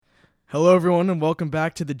Hello, everyone, and welcome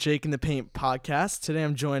back to the Jake in the Paint podcast. Today,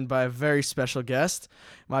 I'm joined by a very special guest,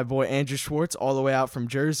 my boy Andrew Schwartz, all the way out from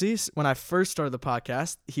Jersey. When I first started the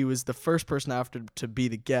podcast, he was the first person after to be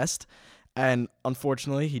the guest, and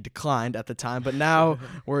unfortunately, he declined at the time. But now,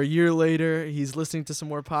 we're a year later, he's listening to some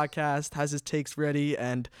more podcasts, has his takes ready,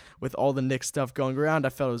 and with all the Knicks stuff going around, I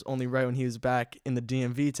felt it was only right when he was back in the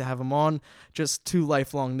DMV to have him on. Just two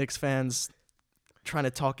lifelong Knicks fans trying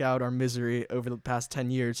to talk out our misery over the past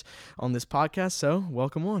 10 years on this podcast. So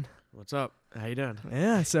welcome on. What's up? How you doing?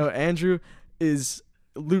 Yeah. So Andrew is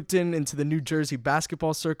looped into the New Jersey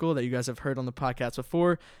basketball circle that you guys have heard on the podcast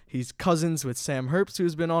before. He's cousins with Sam Herbst,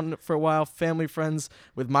 who's been on for a while, family friends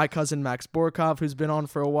with my cousin Max Borkov, who's been on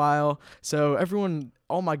for a while. So everyone,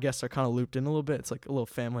 all my guests are kind of looped in a little bit. It's like a little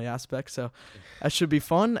family aspect. So that should be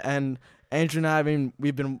fun. And Andrew and I,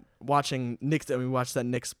 we've been watching Knicks, and we watched that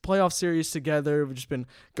Knicks playoff series together. We've just been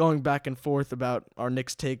going back and forth about our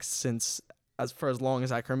Knicks takes for as long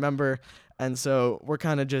as I can remember. And so we're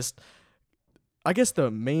kind of just, I guess the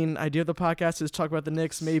main idea of the podcast is talk about the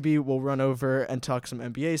Knicks. Maybe we'll run over and talk some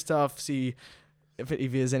NBA stuff, see if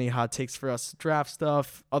he has any hot takes for us, draft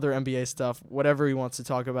stuff, other NBA stuff, whatever he wants to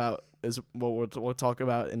talk about is what we'll talk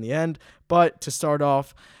about in the end. But to start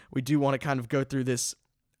off, we do want to kind of go through this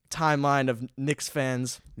timeline of Knicks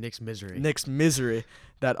fans, Knicks misery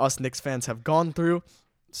that us Knicks fans have gone through.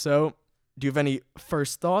 So, do you have any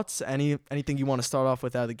first thoughts? Anything you want to start off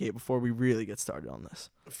with out of the gate before we really get started on this?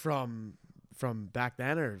 From back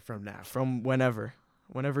then or from now? From whenever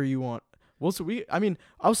you want.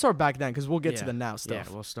 I'll start back then because we'll get to the now stuff.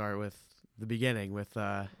 Yeah, we'll start with the beginning with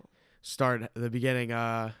the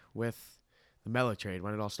Melo trade,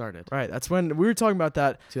 when it all started. Right, that's when we were talking about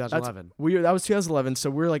that. 2011. That was 2011,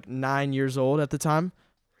 so we were like 9 years old at the time.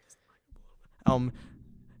 And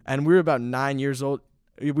we were about 9 years old.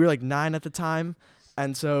 We were like 9 at the time,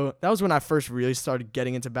 and so that was when I first really started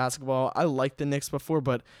getting into basketball. I liked the Knicks before,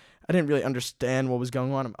 but I didn't really understand what was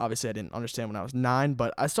going on. Obviously, I didn't understand when I was 9,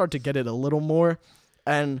 but I started to get it a little more,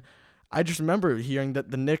 and I just remember hearing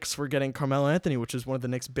that the Knicks were getting Carmelo Anthony, which is one of the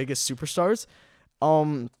Knicks' biggest superstars.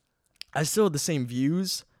 I still had the same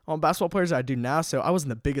views on basketball players that I do now, so I wasn't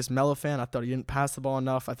the biggest Melo fan. I thought he didn't pass the ball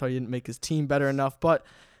enough. I thought he didn't make his team better enough, but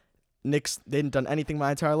Knicks, they hadn't done anything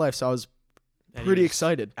my entire life, so I was pretty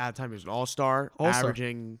excited. At the time, he was an all-star,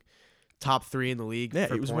 averaging top 3 in the league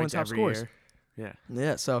for he was one of points the top every scorers. year.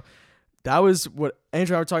 Yeah, so that was what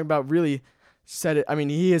Andrew and I were talking about, really said it. I mean,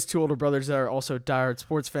 he has two older brothers that are also diehard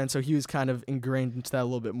sports fans, so he was kind of ingrained into that a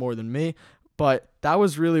little bit more than me. But that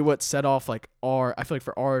was really what set off, I feel like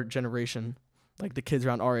for our generation, like the kids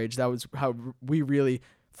around our age, that was how we really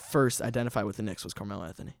first identified with the Knicks was Carmelo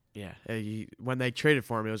Anthony. Yeah. When they traded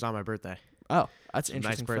for him, it was on my birthday. Oh, that's an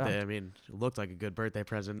interesting nice birthday. fact. I mean, it looked like a good birthday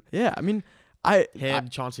present. Yeah, I mean,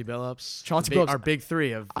 Chauncey Billups. Billups. Our big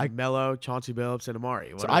three of Melo, Chauncey Billups, and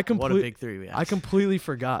Amari. What a big three we had. I completely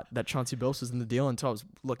forgot that Chauncey Billups was in the deal until I was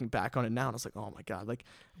looking back on it now, and I was like, oh my God, like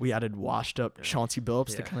we added washed up Chauncey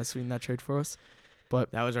Billups to kind of sweeten that trade for us.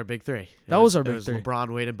 But that was our big three. That was our big three.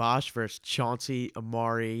 LeBron, Wade, and Bosh versus Chauncey,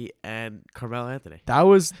 Amari, and Carmelo Anthony. That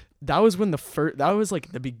was when that was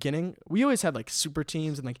like the beginning. We always had like super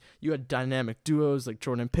teams, and like you had dynamic duos like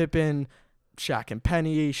Jordan and Pippen, Shaq and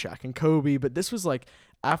Penny, Shaq and Kobe. But this was like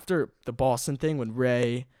after the Boston thing when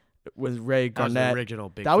Ray Garnett. That was the original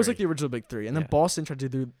big That three. was like the original big three, and then Boston tried to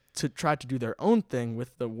do their own thing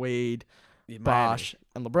with the Wade, Bosh,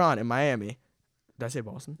 and LeBron in Miami. Did I say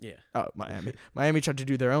Boston? Yeah. Oh, Miami. Miami tried to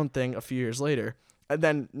do their own thing a few years later. And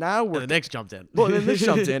then now the Knicks jumped in. Well, the Knicks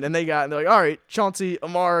jumped in, and they're like, all right, Chauncey,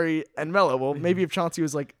 Amari, and Melo. Well, maybe if Chauncey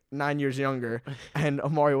was like 9 years younger and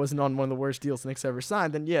Amari wasn't on one of the worst deals the Knicks ever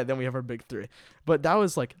signed, then we have our big three. But that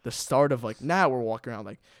was like the start of like, now we're walking around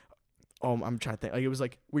like, I'm trying to think. Like, it was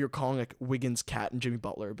like we were calling like Wiggins, Cat, and Jimmy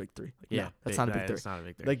Butler a big three. Like, yeah, no, that's not a big three. That's not a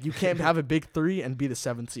big three. Like, you can't have a big three and be the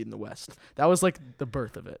 7th seed in the West. That was like the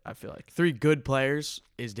birth of it, I feel like. 3 good players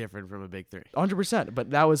is different from a big three. 100%.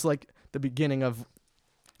 But that was like the beginning of,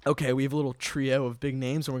 okay, we have a little trio of big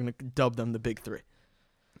names, and we're going to dub them the big three.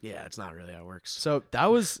 Yeah, it's not really how it works. So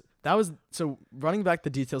so running back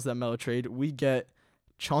the details of that Melo trade, we get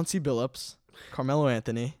Chauncey Billups, Carmelo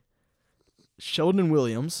Anthony, Sheldon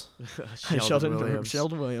Williams, Sheldon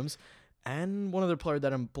Williams, and one other player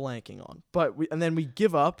that I'm blanking on. And then we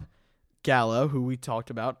give up Gallo, who we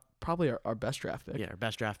talked about, probably our best draft pick. Yeah, our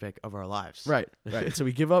best draft pick of our lives. Right. So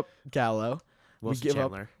we give up Gallo,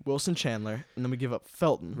 Chandler. up Wilson Chandler, and then we give up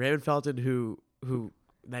Felton. Raymond Felton, who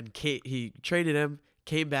then he traded him,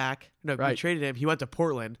 came back. No, we Right. traded him. He went to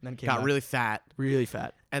Portland, Then came got back. really fat, really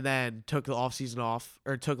fat. and then took the offseason off,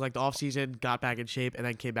 or took like the offseason, got back in shape, and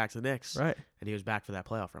then came back to the Knicks. Right. And he was back for that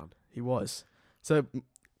playoff run. He was. So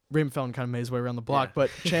Raymond Felton kind of made his way around the block, Yeah.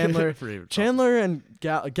 but Chandler Pretty tough. Chandler and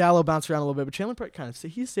Gallo bounced around a little bit, but Chandler kind of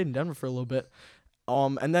he stayed in Denver for a little bit.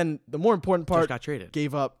 And then the more important just part got traded.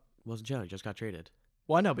 gave up. Wasn't Chandler, just got traded.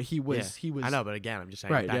 Well, I know, but he was Yeah. he was I know, but again, I'm just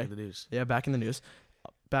saying Right, back yeah. in the news. yeah, back in the news,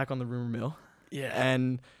 back on the rumor mill. Yeah.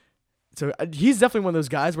 And so he's definitely one of those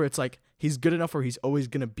guys where it's like he's good enough where he's always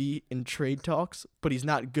going to be in trade talks, but he's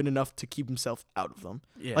not good enough to keep himself out of them.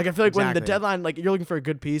 Yeah, Like I feel like when the exactly. deadline, like you're looking for a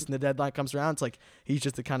good piece and the deadline comes around, it's like he's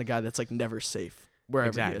just the kind of guy that's like never safe wherever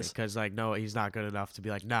Exactly, he is. because like no, he's not good enough to be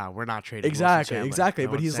like, nah, we're not trading. Wilson Exactly, Chandler. exactly. No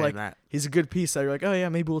But one's he's saying like that. he's a good piece that you're like, oh yeah,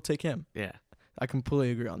 maybe we'll take him. Yeah, I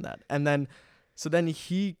completely agree on that. And then so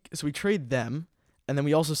we trade them, and then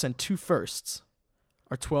we also send 2 firsts,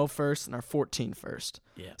 our 12 first and our 14 first.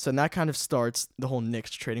 yeah, So that kind of starts the whole Knicks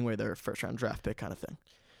trading away their first round draft pick kind of thing.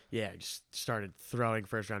 yeah. Just started throwing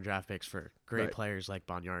first round draft picks for great Right. players like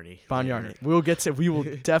Bonyarny. Bonyarny. We will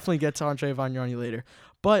definitely get to Andre Bonyarny later.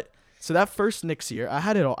 But so that first Knicks year, I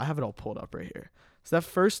have it all pulled up right here. So that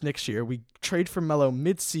first Knicks year, we trade for Melo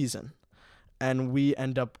mid-season, and we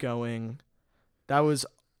end up going. That was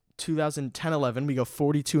 2010-11. We go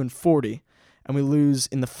 42-40, and we lose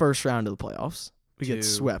in the first round of the playoffs. We get To-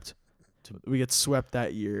 swept. We get swept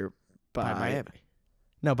that year by Miami,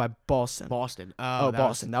 No, by Boston. Boston. Oh, that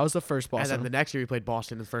Boston. That was the first Was, Boston. and then the next year we played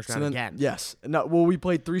Boston in the first round again. Yes. No, well, we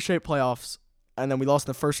played 3 straight playoffs, and then we lost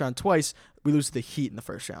in the first round twice. We lose to the Heat in the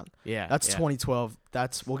first round. Yeah, That's yeah. 2012.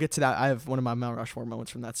 We'll get to that. I have one of my Mount Rushmore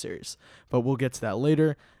moments from that series, but we'll get to that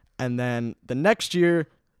later. And then the next year,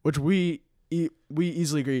 which we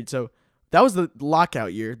easily agreed. So that was the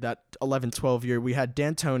lockout year, that 11-12 year. We had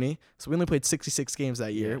D'Antoni, so we only played 66 games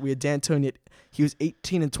that year. Yeah. We had D'Antoni. He was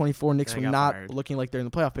 18-24. Knicks And were he got not fired. looking like they're in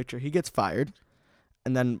the playoff picture. He gets fired,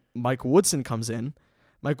 and then Mike Woodson comes in.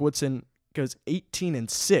 Mike Woodson goes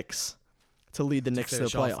 18-6 to lead the Knicks to the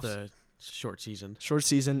Finish off playoffs. the short season. Short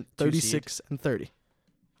season, 36-30.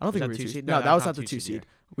 I don't think that we were 2 2 seed? seed. No, No, that was not the 2 2 seed. seed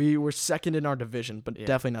We were second in our division, but Yeah.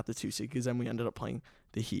 definitely not the 2 seed because then we ended up playing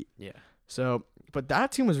the Heat. Yeah. So, but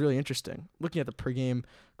that team was really interesting. Looking at the pregame,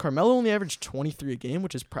 Carmelo only averaged 23 a game,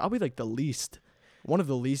 which is probably like one of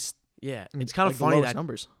the least. Yeah, it's kind of like, funny lowest that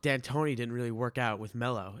numbers. D'Antoni didn't really work out with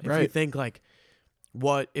Melo. If you Right. think like,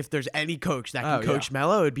 what if there's any coach that Oh, can coach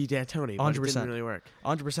Melo, it'd be D'Antoni. But it 100%. didn't really work.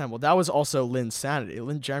 100%. Well, that was also Lynn's sanity.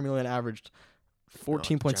 Jeremy Lin averaged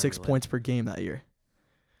 14.6 Jeremy Lin. points per game that year.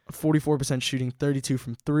 44% shooting, 32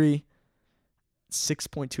 from 3,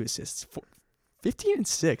 6.2 assists,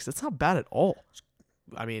 15-6. That's not bad at all.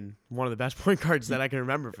 I mean, one of the best point guards that I can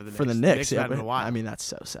remember for the Knicks. For the Knicks, yeah. have been a while. I mean, that's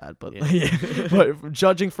so sad, but Yeah. yeah. But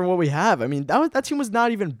judging from what we have, I mean, that team was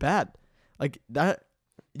not even bad. Like that,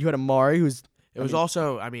 you had Amari, who's it was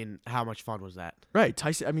also. I mean, how much fun was that? right.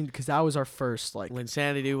 Tyson. I mean, because that was our first like.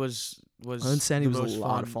 Linsanity was Linsanity the was a most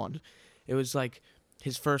lot of fun. It was like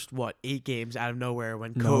his first 8 games out of nowhere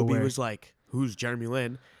when Kobe Nowhere. was like, "Who's Jeremy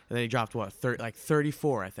Lin?" And then he dropped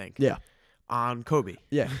 34, I think. Yeah, On Kobe.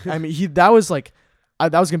 yeah. I mean, that was like,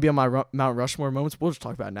 that was gonna be on my Mount Rushmore moments. We'll just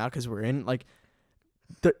talk about it now because we're in like,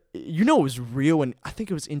 it was real when I think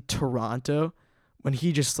it was in Toronto when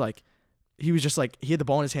he just like. He was just like, he had the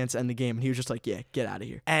ball in his hands to end the game, and he was just like, yeah, get out of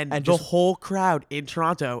here. And the just- whole crowd in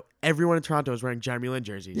Toronto, everyone in Toronto was wearing Jeremy Lin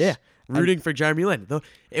jerseys. Yeah. Rooting for Jeremy Lin.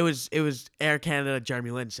 It was Air Canada Jeremy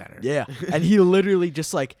Lin Center. Yeah. And he literally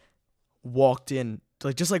just like walked in,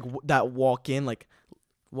 like just like that walk in, like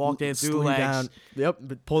Walked in through the slowing legs, down. Yep.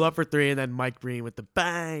 But pulled up for 3, and then Mike Breen with the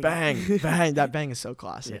bang. bang, bang. That bang is so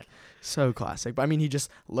classic. Yeah. So classic. But I mean, he just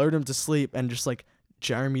lured him to sleep and just like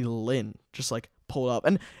Jeremy Lin just like pulled up.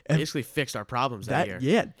 And Basically fixed our problems that year.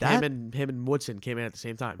 yeah, that, him and Woodson came in at the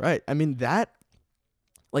same time. right. I mean, that,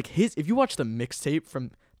 like if you watch the mixtape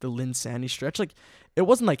from the Lin Sandy stretch, like it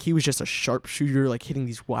wasn't like he was just a sharpshooter, like hitting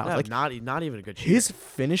these wild, No, like not even a good shooter. his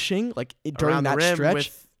finishing, like during Around the that rim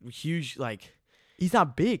stretch, with huge he's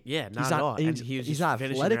not big. yeah, not he's at not, all. and And he was he's just not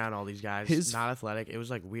finishing athletic. around all these guys. His- Not athletic. It was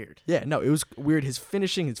like weird. Yeah, no, it was weird. His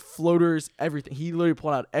finishing, his floaters, everything. He literally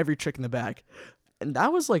pulled out every trick in the bag. And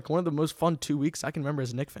that was like one of the most fun 2 weeks I can remember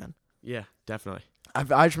as a Knicks fan. Yeah, definitely. I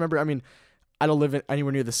just remember, I mean, I don't live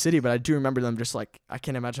anywhere near the city, but I do remember them just like, I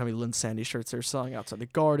can't imagine how many Lin Sandy shirts they were selling outside the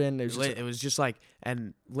Garden. It was just like,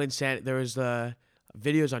 and Lin Sandy, there was the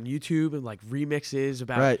videos on YouTube and like remixes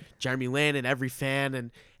about Right. Jeremy Lin, and every fan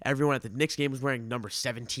and everyone at the Knicks game was wearing number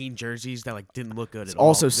 17 jerseys that like didn't look good at all.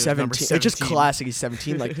 Also It was number 17. It's just classic. He's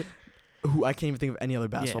 17. Like, who I can't even think of any other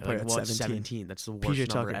Yeah, basketball player like at what, 17. 17. That's the worst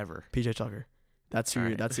PJ number Tucker. ever. PJ Tucker. That's who All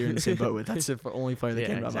right. that's who you're in the same boat with. That's the only player that Yeah,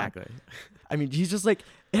 came to my mind. exactly. I mean, he's just like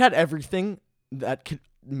it had everything that could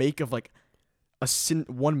make of like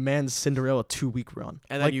one man's Cinderella 2-week run.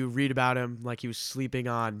 And like, then you read about him like he was sleeping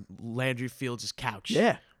on Landry Fields' couch.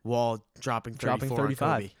 yeah, While dropping 34 dropping on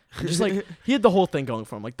 35. Kobe. And just like he had the whole thing going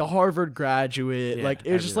for him, like the Harvard graduate. Yeah, like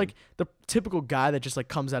it was just like everything. the typical guy that just like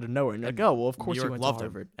comes out of nowhere, and you're like, oh well, of course New he York went loved to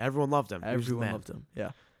him. Harvard. Everyone loved him. He was the Everyone man. loved him.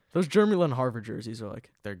 Yeah, those Jeremy Lin Harvard jerseys are like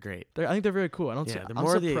They're great. I think they're very cool. I don't. Yeah, the I'm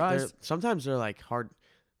more surprised sometimes they're like hard.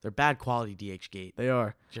 They're bad quality DH Gate they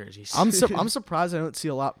are. jerseys. I'm surprised I don't see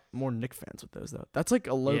a lot more Knicks fans with those though. That's like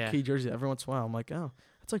a low key jersey. Every once in a while, I'm like, oh,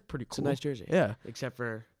 that's like pretty It's cool. a nice jersey. Yeah. Except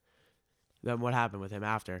for then what happened with him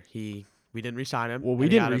after we didn't re-sign him. Well, we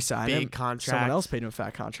and he didn't got a re-sign big him. Contract. Someone else paid him a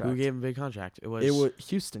fat contract. Who gave him a big contract? It was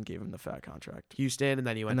Houston gave him the fat contract. Houston, and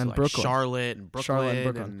then he went then to like Brooklyn. Charlotte and Brooklyn. Charlotte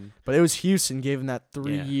and Brooklyn. But it was Houston gave him that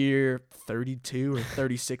 3-year, 32 or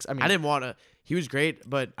 36. I mean, I didn't want to. He was great,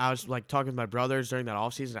 but I was like talking to my brothers during that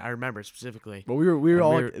offseason. I remember specifically. but we were and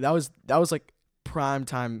all we like, that was like prime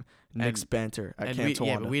time Knicks And- banter at And Camp we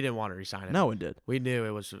Tawanda. didn't want to resign him. No one did. We knew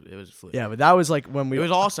it was a fluke. Yeah, but that was like when we It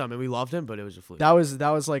was awesome, and we loved him, but it was a fluke. that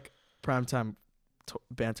was like prime time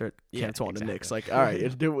banter at Yeah, Camp Tawanda exactly. Knicks. Like, all right,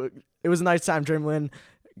 it was a nice time. Jeremy Lin,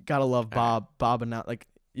 gotta love Bob. Bob and not like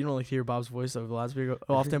you don't like hear Bob's voice over the last video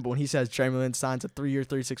often, but when he says Jeremy Lin signs a 3-year,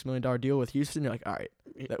 $36 million deal with Houston, you're like, all right,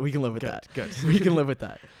 we can live with that. Good. We can live with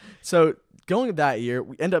that. So going that year,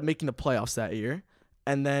 we end up making the playoffs that year,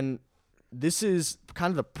 and then this is kind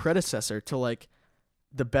of the predecessor to like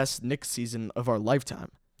the best Knicks season of our lifetime.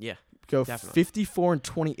 Yeah, Go definitely.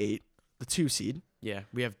 54-28, the 2 seed. Yeah,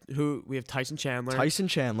 we have Tyson Chandler. Tyson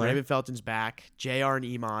Chandler. Raymond Felton's back. JR and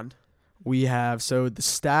Iman. We have so the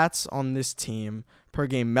stats on this team per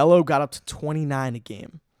game. Melo got up to 29 a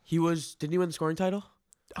game. Didn't he win the scoring title?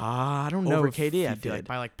 I don't know Over if KD, I he feel like did.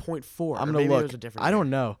 by like 0.4. I'm or gonna maybe look. It was a different I don't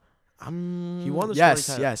year. know. He won the yes,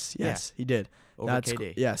 scoring title. yes, he did. Over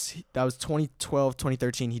KD. Yes, that was 2012,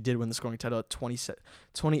 2013. He did win the scoring title at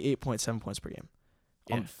 28.7 points per game.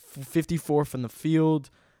 Yeah. 54 from the field,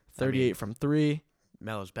 38 I mean- from 3.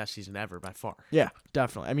 Melo's best season ever by far. Yeah,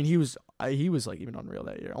 definitely. I mean, he was like even unreal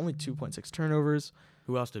that year. Only 2.6 turnovers.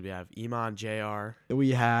 Who else did we have? Iman, JR. We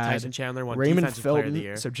had Tyson Chandler won Raymond Defensive Player of Felton. the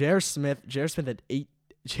Year. So J.R. Smith had 8.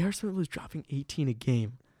 J.R. Smith was dropping 18 a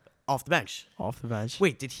game Off the bench. off the bench.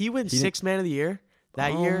 Wait, did he win He didn't- Sixth Man of the Year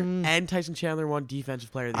that year? Um, And Tyson Chandler won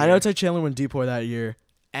Defensive Player of the I Year. know Ty Chandler won Depoy that year,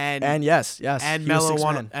 and yes, and he was Melo sixth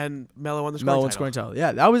won man. and Melo won the scoring Melo title. won scoring title.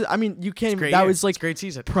 Yeah, that was. I mean, you can't. Great That year. was like It's a great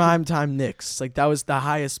season. prime time Knicks. Like that was the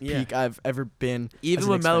highest Yeah. peak I've ever been. as Even a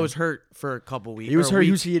when Knicks Melo fan. was hurt for a couple weeks. he was or a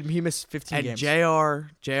hurt. week, He missed 15 and games.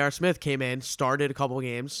 J.R. Smith came in, started a couple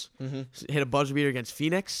games, hit a buzzer beater against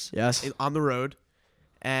Phoenix Yes. on the road,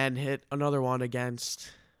 and hit another one against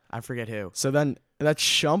I forget who. So then that's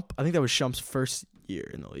Shump. I think that was Shump's first year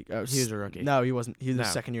in the league. He was a rookie. No, he wasn't. He was No,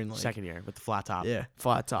 his second year in the league. Second year with the flat top. Yeah,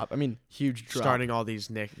 flat top. I mean, huge drop. Starting all these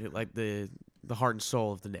Knicks, like the heart and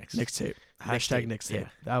soul of the Knicks. Knicks tape. Knicks Hashtag tape, Knicks tape. yeah.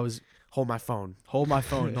 That was Hold my phone. hold my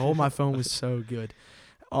phone. Hold my phone was so good.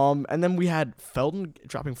 And then we had Felton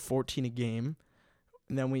dropping 14 a game.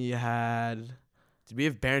 And then we had Did we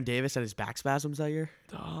have Baron Davis and his back spasms that year?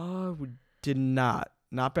 we did not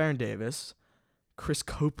Baron Davis. Chris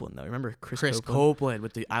Copeland though. Remember Chris Copeland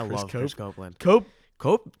with the I Chris love Chris Copeland. Cope.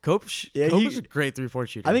 Cope Yeah, Cope he- is a great 3-point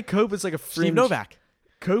shooter. I think Cope is like a fringe. Steve Novak.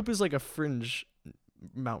 Cope is like a fringe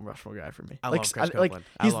Mount Rushmore guy for me. I like, love Chris like Copeland.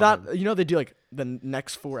 I he's love not. You know they do like the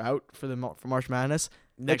next 4 out for for March Madness.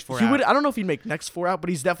 Next Like, 4 he out. would. I don't know if he'd make next 4 out, but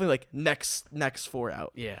he's definitely like next 4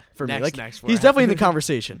 out Yeah. for next, me. Like next 4 he's out. definitely in the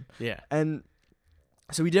conversation. Yeah. And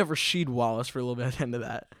so we did have Rasheed Wallace for a little bit at the end of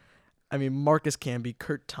that. I mean Marcus Camby,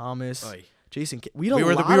 Kurt Thomas, Oy. Jason. We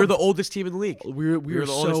were the oldest team in the league. we were the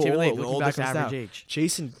so oldest team in the league. old, The looking oldest back on this average now. age.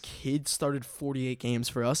 Jason Kidd started 48 games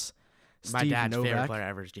for us. My Steve dad's favorite Novak. player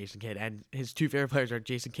ever is Jason Kidd, and his 2 favorite players are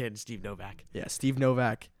Jason Kidd and Steve Novak. Yeah, Steve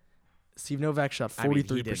Novak. Steve Novak shot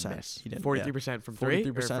 43%. He did 43% from 3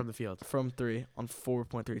 or 43% from the field. from 3 on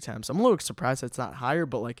 4.3 attempts. I'm a little surprised that's not higher,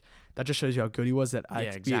 but like that just shows you how good he was. Yeah,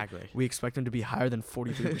 exactly. We expect him to be higher than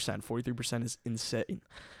 43%. 43% is insane.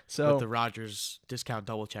 So With the Rogers discount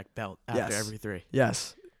double check belt after Yes. every 3.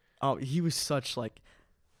 yes, oh, he was such like.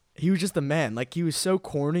 He was just the man. Like he was so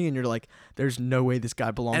corny, and you're like, "There's no way this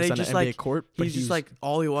guy belongs And he on an just, NBA like, court." But He's just like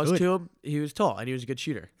all he was good. to him. He was tall and he was a good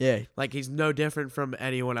shooter. yeah, Like he's no different from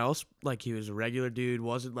anyone else. Like he was a regular dude,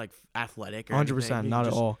 wasn't like athletic or 100%, anything. He not at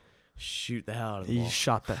just all. Shoot the hell out of the He ball.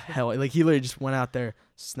 shot the hell. Like he literally just went out there,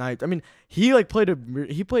 sniped. I mean, he like played a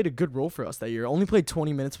good role for us that year. Only played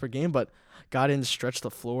 20 minutes per game, but got in, stretched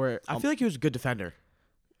the floor. I feel like he was a good defender.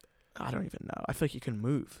 I don't even know. I feel like he couldn't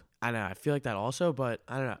move. I know. I feel like that also, but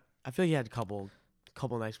I don't know. I feel like he had a couple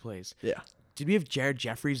nice plays. Yeah. Did we have Jared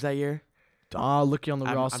Jeffries that year? Looking on the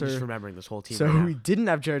I'm roster. just remembering this whole team. So right now. we didn't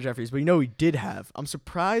have Jared Jeffries, but we did have. I'm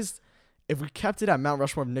surprised if we kept it at Mount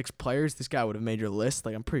Rushmore of Knicks players, this guy would have made your list.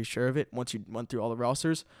 Like, I'm pretty sure of it once you went through all the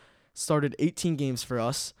rosters. Started 18 games for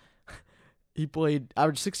us. He played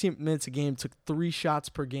average 16 minutes a game, took 3 shots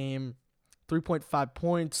per game, 3.5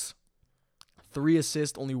 points, 3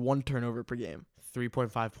 assists, only 1 turnover per game.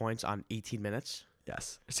 3.5 points on 18 minutes.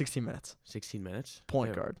 Yes, 16 minutes. 16 minutes.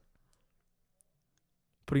 Point guard.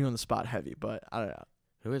 Putting you on the spot heavy, but I don't know.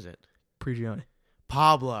 Who is it? Prigioni.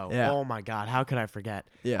 Pablo. Yeah. Oh my God. How could I forget?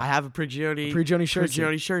 Yeah. I have a Prigioni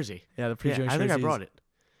jersey. jersey. Yeah, the Yeah, Prigioni I think I jersey brought it.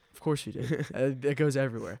 Of course you did. It goes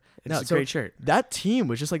everywhere. It's a so great shirt. That team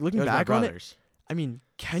was just like looking It was my back on it. brother's. I mean,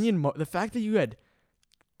 the fact that you had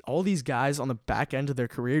all these guys on the back end of their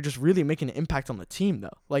career just really making an impact on the team, though.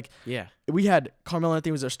 Like, Yeah. we had Carmelo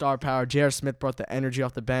Anthony was their star power. J.R. Smith brought the energy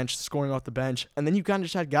off the bench, scoring off the bench. And then you kind of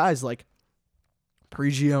just had guys like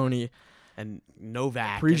Prigioni, And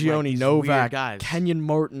Novak. Novak, guys. Kenyon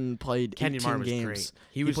Martin played Kenyon 18 Martin was games. great.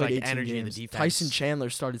 He was played like 18 energy in the games. defense. Tyson Chandler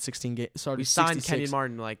started 16 games. We signed 66. Kenyon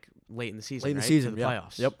Martin like late in the season. Late in the right? season, For the yeah.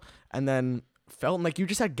 playoffs. Yep. And then Felton, like, you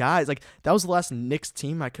just had guys like that was the last Knicks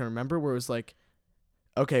team I can remember where it was like,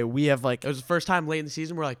 okay, we have like It was the first time late in the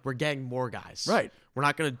season we're getting more guys. right. We're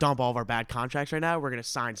not going to dump all of our bad contracts right now. We're going to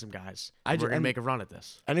sign some guys. We're going to make a run at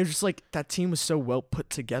this. And it was just like that team was so well put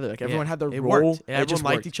together. Like everyone had their it role. Worked. It Everyone just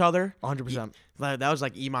liked worked. each other. 100%. That was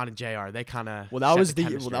like Iman and JR. They kind of Well, that was the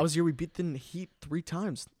year we beat the Heat 3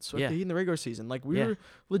 times. Swept the Heat in the regular season. Like we were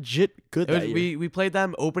legit good that year. We played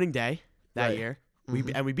them opening day that Right. year.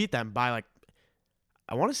 Mhm. We beat them by like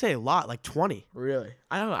I want to say a lot, like 20. Really?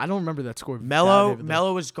 I don't remember that score.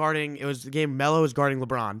 Melo was guarding. It was the game. Melo was guarding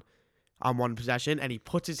LeBron on one possession, and he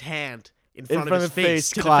puts his hand in front of his face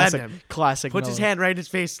to Classic. defend him. Classic. Puts his Melo. hand right in his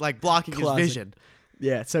face, like blocking his Classic. vision.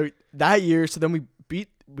 Yeah. So that year, then we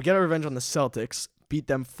get our revenge on the Celtics. Beat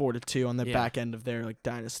them 4-2 on the back end of their like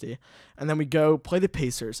dynasty, and then we go play the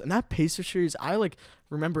Pacers. And that Pacers series, I like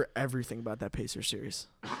remember everything about that Pacers series.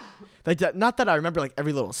 Like that, not that I remember like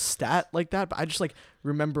every little stat like that, but I just like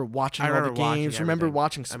remember watching all the games. Remember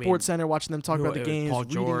watching SportsCenter, watching them talk about the games, Paul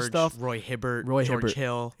reading George, stuff. Roy Hibbert, Roy George Hibbert.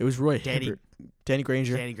 Hill. It was Roy Danny- Hibbert, Danny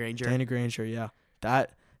Granger, Danny Granger. Yeah,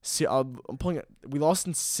 that. See, I'm pulling it. We lost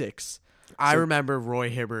in 6. I So- remember Roy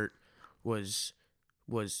Hibbert was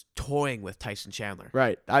toying with Tyson Chandler.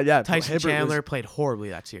 Right. Yeah. Tyson Hibbert Chandler played horribly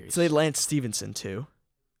that series. So they Lance Stevenson too.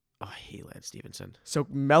 Oh, I hate Lance Stevenson. So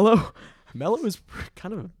Melo was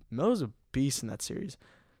Melo's a beast in that series.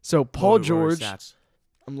 So Paul What were George, his stats?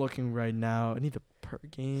 I'm looking right now. I need the per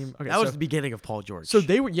game. Okay, That was the beginning of Paul George. so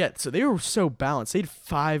they were so balanced. They had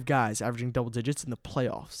 5 guys averaging double digits in the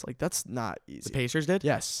playoffs. Like that's not the easy. Pacers did.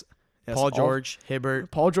 Yes. Paul George,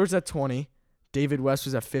 Hibbert, Paul George at 20. David West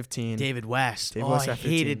was at 15. David West. David Oh, West I at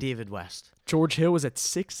 15. hated David West. George Hill was at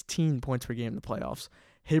 16 points per game in the playoffs.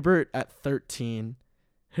 Hibbert at 13.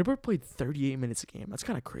 Hibbert played 38 minutes a game. That's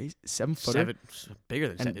kind of crazy. 7-footer. Bigger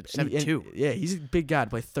than And 7'2". Yeah, he's a big guy to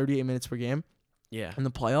play 38 minutes per game Yeah. in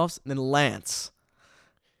the playoffs. And then Lance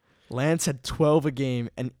had 12 a game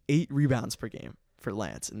and 8 rebounds per game for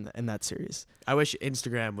Lance in that series. I wish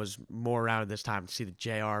Instagram was more around at this time to see the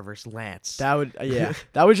JR versus Lance. That would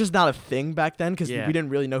that was just not a thing back then because Yeah. we didn't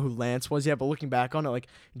really know who Lance was yet. But looking back on it, like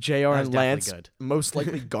JR That was and definitely Lance good. most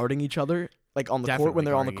likely guarding each other, like on the court when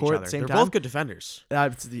they're on the guarding court each at the other. same They're time. both good defenders.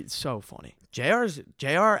 That's so funny.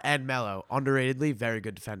 JR and Melo, underratedly very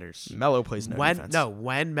good defenders. Melo plays no defense.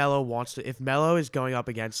 When Melo wants to, if Melo is going up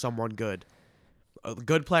against someone good, a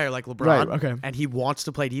good player like LeBron, Right, okay. and he wants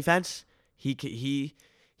to play defense,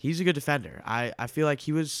 he's a good defender. I feel like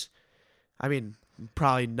he was, I mean,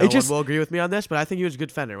 probably no one will agree with me on this, but I think he was a good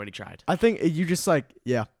defender when he tried. I think you just like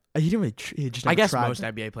he didn't really. He just I never guess tried. most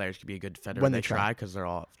NBA players could be a good defender When when they they try. try because they're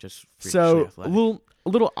all just freakishly So athletic. a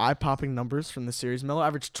little eye popping numbers from the series. Melo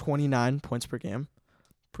averaged 29 points per game,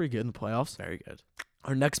 pretty good in the playoffs. Very good.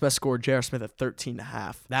 Our next best scorer, J.R. Smith at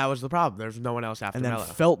 13.5, That was the problem. There's no one else after and then Melo.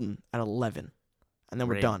 Felton at 11, and then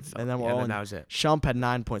we're Great. done. And then we're all then in. that was it. Shump had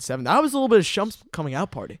 9.7. That was a little bit of Shump's coming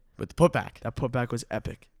out party. But the putback, That putback was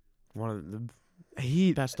epic. one of the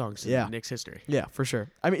He best dunks Yeah. in Knicks history. yeah, for sure.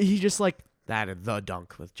 I mean, he just like That and the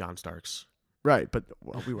dunk with John Starks. right, but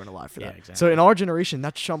well, we weren't alive for Yeah, that. exactly. So in our generation,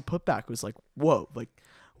 that Shump putback was like whoa, like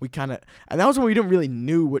we kind of, and that was when we didn't really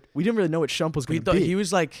know what Shump was We going to thought be. he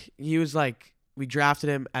was like we drafted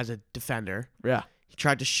him as a defender. Yeah. He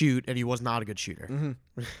tried to shoot and he was not a good shooter.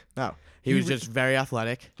 Mm-hmm. No. He was just very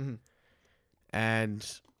athletic, Mhm.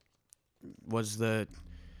 and was the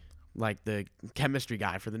like the chemistry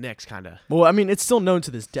guy for the Knicks, kind of. Well, I mean, it's still known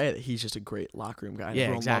to this day that he's just a great locker room guy. And Yeah,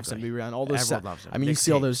 everyone loves him exactly. to be around. All those Everyone loves him. I mean, Nick you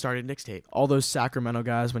see all Tate those started Nick's Tate. all those Sacramento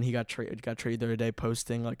guys when he got traded the other day,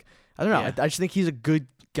 posting like, I don't know. Yeah. I just think he's a good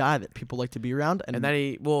guy that people like to be around, And then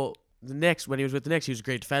the Knicks, when he was with the Knicks, he was a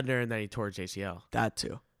great defender, and then he tore his ACL. that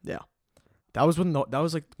too. Yeah, that was when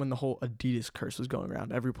the whole Adidas curse was going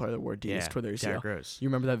around. Every player that wore Adidas Yeah, tore their ACL. Derrick Rose. You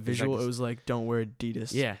remember that He's like visual? this- It was like, don't wear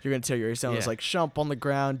Adidas. Yeah. You're gonna tear your ACL. It was Yeah. like Shump on the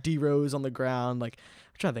ground, D Rose on the ground. Like,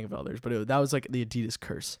 I'm trying to think of others, but that was like the Adidas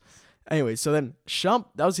curse. Anyway, so then Shump,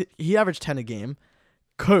 he averaged 10 a game.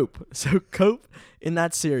 Cope in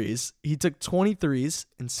that series, he took 23s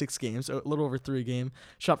in 6 games, a little over 3 a game.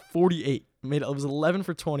 Shot 48, it was 11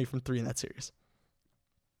 for 20 from 3 in that series.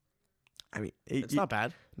 I mean, It's not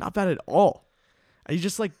bad. not bad at all. And he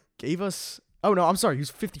just like gave us. Oh no, I'm sorry. He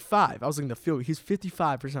was 55. I was looking at the field. He's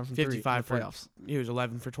 55% from 3 in the 55 for playoffs He was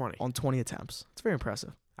 11 for 20. on 20 attempts. It's very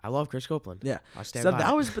impressive. I love Chris Copeland. Yeah. I stand So by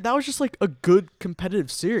that it. was just like a good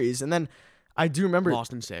competitive series. And then I do remember,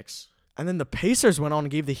 Lost in 6. and then the Pacers went on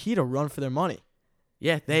and gave the Heat a run for their money.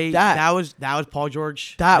 Yeah, That- that was Paul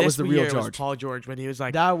George. That This was the real year was George. Paul George when he was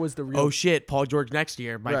like, That was the real oh shit, Paul George next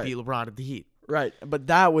year might Right. beat LeBron at the Heat. right. But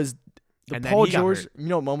that was the And then Paul he got George. hurt. You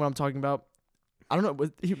know what moment I'm talking about? I don't know. I There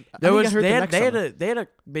think he was got hurt the next summer. they had a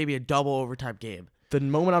maybe a double overtime game The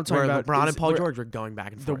moment I'm talking where about LeBron is and Paul where- George were going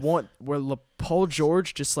back and the forth. one where Paul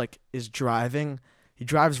George just like is driving, he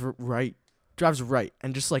drives right,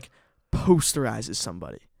 and just like posterizes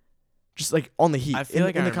somebody, just like on the Heat I feel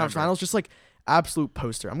like in I the conference remember. finals, just like absolute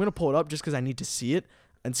poster. I'm gonna pull it up just because I need to see it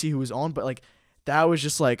and see who was on, but like that was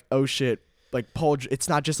just like, oh shit, like it's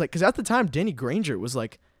not just like, because at the time Danny Granger was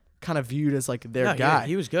like kind of viewed as like their No, guy.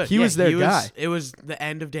 He was good. He was their guy. It was the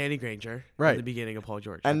end of Danny Granger, Right. and the beginning of Paul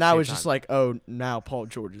George. at And the that same was just time. like, oh, now Paul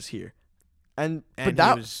George is here, and but and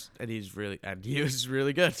that he was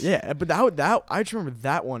really good. yeah, but that I just remember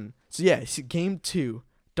that one. So yeah, game 2,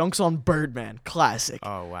 dunks on Birdman, classic.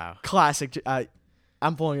 Oh wow. Classic.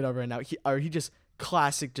 I'm pulling it up right now. He just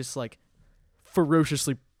classic, just like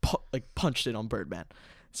ferociously punched it on Birdman.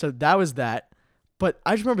 So that was that. But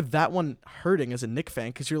I just remember that one hurting as a Knicks fan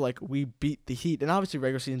because you're like, we beat the Heat, and obviously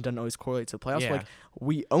regular season doesn't always correlate to the playoffs. Yeah. But like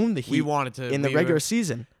we own the Heat We wanted to in the we regular were-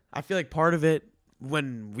 season. I feel like part of it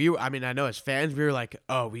when I mean, I know as fans we were like,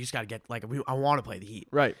 oh, we just gotta get like I want to play the Heat.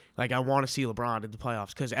 Right. Like I want to see LeBron in the playoffs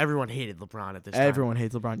because everyone hated LeBron at this time. Everyone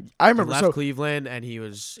hates LeBron. I He remember. left So Cleveland and he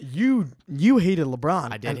was, you hated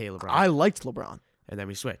LeBron. I did and hate LeBron. I liked LeBron. and then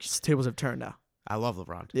we switched. Just tables have turned now. I love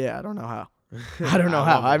LeBron. Yeah, I don't know how. I don't know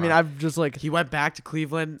how. love I mean, LeBron. I've just like He went back to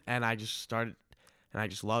Cleveland, and I just started, and I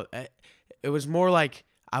just love it. It was more like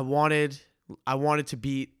I wanted to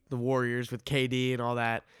beat the Warriors with KD and all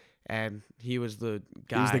that, and he was the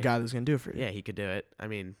guy. he's the guy that's gonna do it for you. Yeah, he could do it. I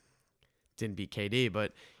mean, didn't beat KD,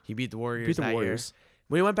 but he beat the Warriors. Beat the that Warriors. Year.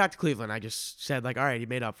 When he went back to Cleveland, I just said like, all right, he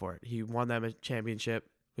made up for it. He won them a championship,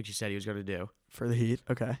 which he said he was going to do. For the Heat.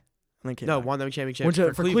 Okay. And then came No, back. won them a championship Went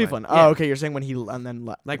to- for Cleveland. Yeah. Oh, okay. You're saying when he and then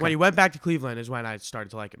Like okay. when he went back to Cleveland is when I started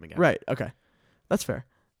to like him again. Right. Okay. That's fair.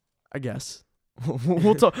 I guess.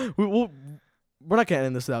 We'll talk. We're not gonna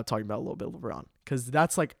end this without talking about a little bit of LeBron because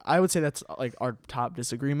that's like I would say that's like our top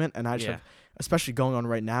disagreement, and I just Yeah. have, especially going on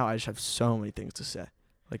right now, I just have so many things to say.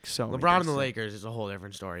 Like so. many LeBron things and the to say. Lakers is a whole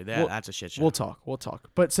different story. Well, That's a shit show. We'll talk.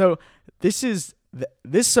 But so this is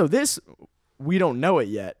this we don't know it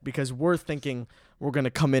yet because we're thinking we're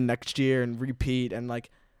gonna come in next year and repeat and like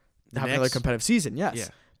The have another Knicks? competitive season. Yes. Yeah.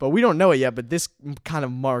 But we don't know it yet. But this kind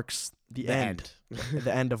of marks the The end,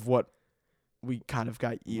 the end of what we kind of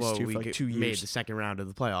got used Well, to we for like 2 made years. the second round of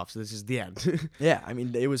the playoffs. This is the end. Yeah. I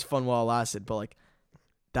mean, it was fun while it lasted, but like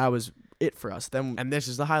that was it for us. Then And this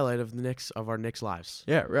is the highlight of our Knicks lives.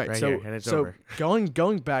 yeah, right. right so here, and it's so over.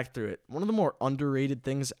 going back through it, one of the more underrated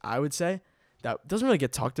things I would say that doesn't really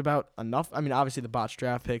get talked about enough. I mean, obviously the botched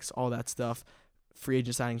draft picks, all that stuff, free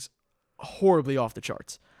agent signings, horribly off the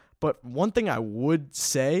charts. But one thing I would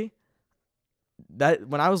say that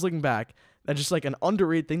when I was looking back, that's just like an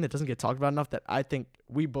underrated thing that doesn't get talked about enough that I think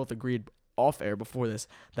we both agreed off air before this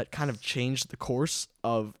that kind of changed the course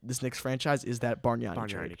of this Knicks franchise is that Bargnani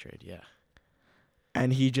trade. trade, yeah.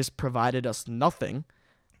 And he just provided us nothing.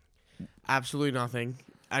 Absolutely nothing.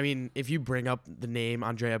 I mean, if you bring up the name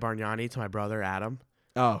Andrea Bargnani to my brother Adam,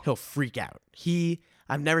 Oh, he'll freak out.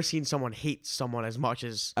 I've never seen someone hate someone as much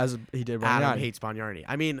as as he did Adam Bargnani. hates Bargnani.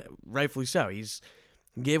 I mean, rightfully so. He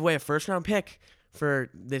gave away a first round pick for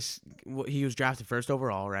this. He was drafted first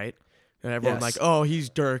overall, right? And everyone's like, oh,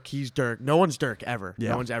 he's Dirk. No one's Dirk ever.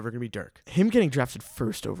 Yeah. No one's ever going to be Dirk. Him getting drafted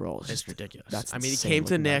first overall is It's just ridiculous. That's I mean, he insane came to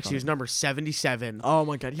the looking back Knicks. on He was it. number 77. Oh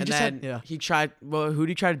my god, he and just then had, yeah. he tried, well, who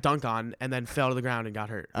did he try to dunk on and then fell to the ground and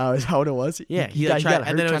got hurt? Oh, is that what it was? Yeah, he got tried, hurt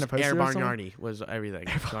and then it trying was to post Air it or something? Bargnani was everything.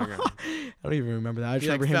 I don't even remember that. I just He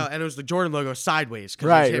like remember fell, him. and it was the Jordan logo sideways.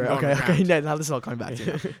 Right, him right, going okay, around. okay. Now this is all coming back to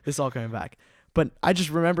you. This is all coming back. But I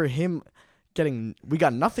just remember him we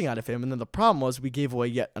got nothing out of him, and then the problem was we gave away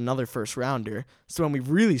yet another first rounder. So when we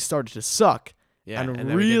really started to suck Yeah, and then we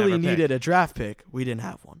didn't really have a pick. needed a draft pick, we didn't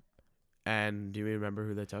have one. And do you remember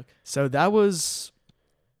who they took? So that was,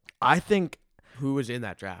 I think, Who was in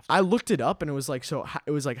that draft? I looked it up, and it was like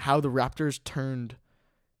it was like how the Raptors turned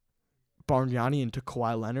Bargnani into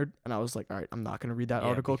Kawhi Leonard, and I was like, all right, I'm not gonna read that Yeah,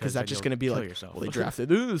 article because then that's just you'll gonna be kill like, yourself. well, they drafted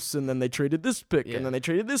this, and then they traded this pick, Yeah. and then they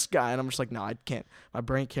traded this guy, and I'm just like, no, I can't. My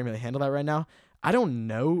brain can't really handle that right now. I don't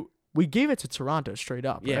know. We gave it to Toronto straight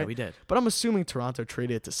up, Yeah, right? we did. But I'm assuming Toronto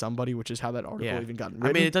traded it to somebody, which is how that article Yeah. even got I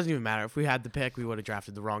written. mean, it doesn't even matter. If we had the pick, we would have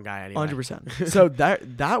drafted the wrong guy anyway. 100%. So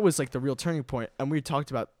that was like the real turning point, and we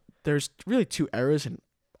talked about there's really two eras in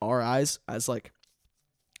our eyes as like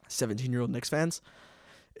 17-year-old Knicks fans.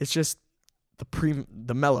 It's just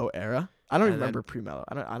the Melo era. I don't even And then- remember pre-Melo.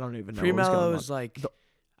 I don't even know. Pre-Melo what was was like,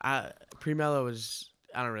 Pre-Melo was,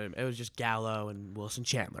 I don't know. It was just Gallo and Wilson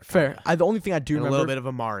Chandler. fair. kinda. The only thing I do And a remember, little bit of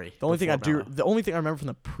Amari. the only thing before Melo. the only thing I remember from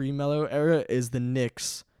the pre-Melo era is the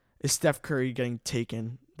Knicks. Is Steph Curry getting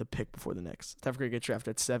taken the pick before the Knicks? Steph Curry gets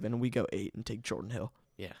drafted at 7, we go 8 and take Jordan Hill.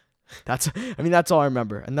 Yeah. That's all I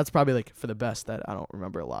remember, and that's probably like for the best that I don't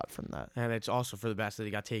remember a lot from that. And it's also for the best that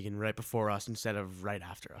he got taken right before us instead of right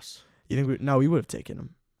after us. You think we would have taken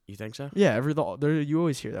him? You think so? Yeah, you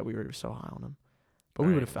always hear that we were so high on him, but we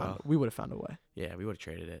All would have right, found a way. Yeah, we would have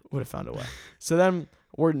traded it. Would have found a way. So then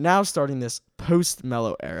we're now starting this post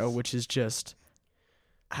Melo era, which is just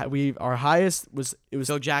our highest was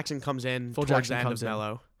Phil Jackson comes in Phil towards Jackson the end comes of in.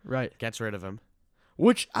 Melo, right, gets rid of him.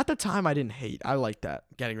 which at the time I didn't hate. I liked that,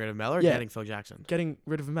 Getting rid of Melo or Yeah. getting Phil Jackson? getting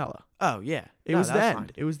rid of Melo. Oh, yeah. It No, was the that's end. fine.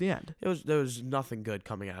 It was the end. There was nothing good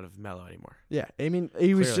coming out of Melo anymore. Yeah, I mean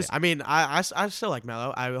he was Clearly. just I mean, I still like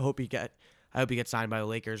Melo. I hope he gets signed by the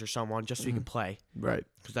Lakers or someone just so he can play, right.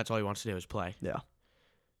 because that's all he wants to do is play. Yeah,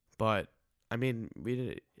 But I mean,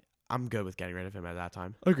 I'm good with getting rid of him at that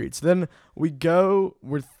time. agreed. So then we're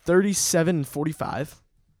 37-45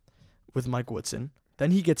 with Mike Woodson.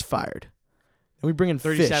 Then he gets fired. And we bring in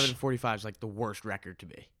 37-45 is like the worst record to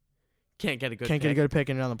be. Can't get a good Can't get a pick, good pick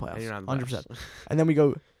and you're on the and playoffs. you're on the 100%. playoffs. And then we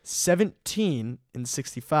go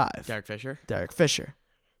 17-65. Derek Fisher, Derek Fisher.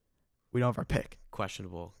 We don't have our pick.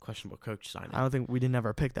 questionable coach signing. I don't think we didn't have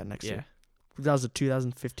our pick that next Yeah, year. That was a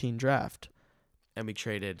 2015 draft, and we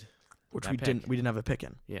traded. which That we pick. didn't have a pick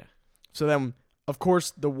in. Yeah, So then, of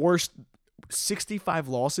course, the worst 65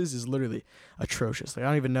 losses is literally atrocious. Like I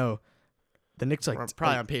don't even know. The Knicks we're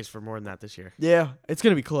probably on pace for more than that this year. yeah, it's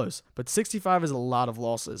gonna be close. But 65 is a lot of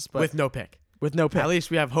losses. But With no pick. with no pick, At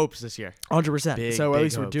least we have hopes this year. 100%. Big, So at big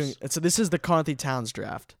least we're hopes. doing. So this is the Conley Towns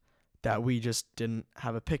draft that we just didn't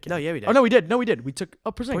have a pick in. No, yeah, we did. Oh no, we did. No, we did. We took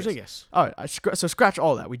Porzingis. Porzingis. All right, so scratch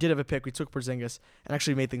all that. We did have a pick. We took Porzingis and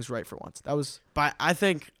actually made things right for once. That was. But I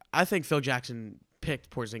think Phil Jackson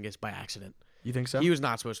picked Porzingis by accident. You think so? He was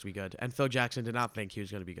not supposed to be good, and Phil Jackson did not think he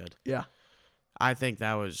was going to be good. Yeah. I think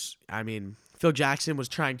that was. I mean, Phil Jackson was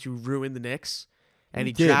trying to ruin the Knicks, and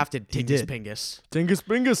he did. drafted He Tingus did. Pingus. Dingus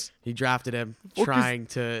Bingus. He drafted him Fuck is- trying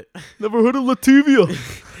to Never heard of Lativia.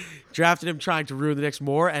 trying to ruin the Knicks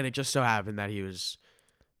more, and it just so happened that he was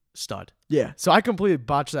stud. Yeah. So I completely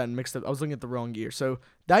botched that and mixed up. I was looking at the wrong year. So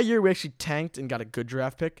that year we actually tanked and got a good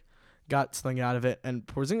draft pick, got something out of it, and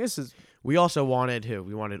Porzingis is We also wanted who?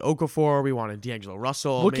 We wanted Okafor. We wanted D'Angelo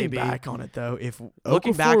Russell. looking maybe. back on it though. If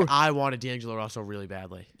Looking back, Okafor- I wanted D'Angelo Russell really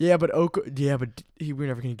badly. but we're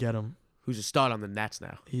never gonna get him. Who's a stud on the Nets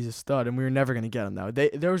now? He's a stud, and we were never gonna get him though.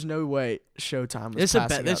 There was no way Showtime was This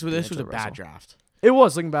passing was up a D'Angelo bad Russell. draft. It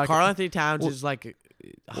was looking back. Karl Anthony Towns Well- is like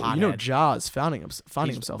Well, hot. you know, Ja's finding He's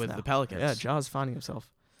himself with now. the Pelicans. Yeah, Ja's finding himself.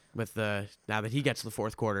 With now that he gets to the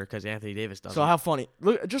fourth quarter because Anthony Davis doesn't. So how funny!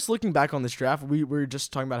 Look, just looking back on this draft, we were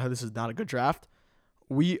just talking about how this is not a good draft.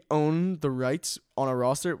 We own the rights on our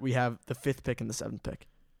roster. We have the 5th pick and the 7th pick.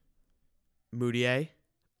 Moutier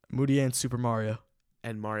Moutier and Super Mario.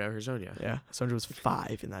 and Mario Hezonja. Yeah, Sandra was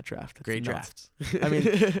 5 in that draft. That's Great nuts. drafts. I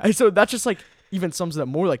mean, so that's just like even sums it up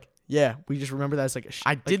more. Like, yeah, we just remember that as like a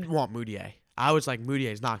I didn't want Moutier. I was like,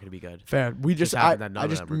 Moutier is not going to be good. fair. We just happened that none I of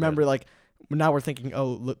just them were remember like now we're thinking, oh,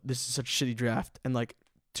 look, this is such a shitty draft, and like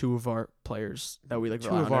 2 of our players that we like Two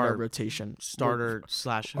rely of on in our our rotation starter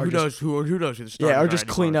slash or who just- knows who the starter. yeah, or just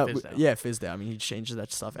anymore, clean up. Fizdale. Yeah, Fizdale. I mean, he changes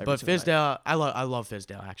that stuff every But single night. Fizdale, I love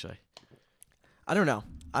Fizdale actually. I don't know.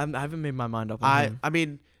 I haven't made my mind up on him. I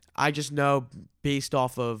mean, I just know based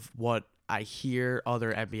off of what I hear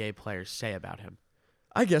other NBA players say about him.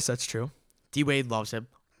 I guess that's true. D Wade loves him.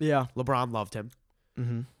 Yeah. LeBron loved him.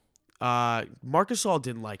 Mm-hmm. Marcus Gasol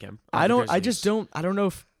didn't like him. I don't know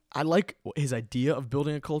if I like his idea of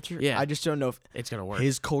building a culture. Yeah. I just don't know if it's gonna work.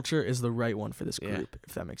 his culture is the right one for this Yeah. group,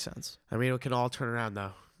 if that makes sense. I mean, it can all turn around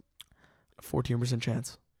though. 14%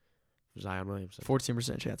 chance. Zion Williamson.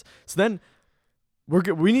 14% chance. So then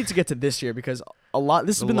we need to get to this year because this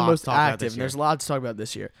has A been the lot to most talk about active. this And there's a year. lot to talk about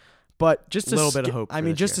this year. But just to Little bit of hope I for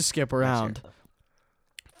mean, this just year. to skip Next year. around.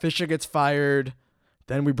 Fisher gets fired.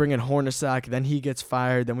 Then we bring in Hornacek. Then he gets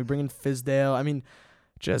fired. Then we bring in Fizdale. I mean,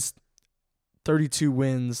 just 32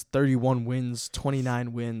 wins, 31 wins,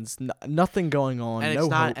 29 wins. Nothing going on. And no it's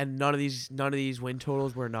not, hope. and none of these win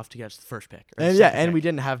totals were enough to get us the first pick. or the And yeah, second and pick. we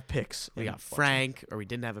didn't have picks. We in got Washington. Frank, or we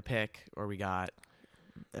didn't have a pick, or we got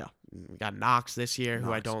Knox this year,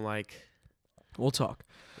 who I Knox. don't like. We'll talk.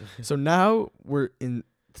 So now we're in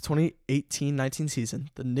the 2018-19 season.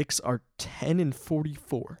 The Knicks are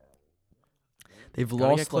 10-44. They've Gotta get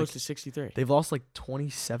lost close like to 63. they've lost like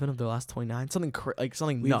 27 of their last 29. Something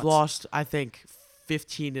something We've nuts. lost, I think,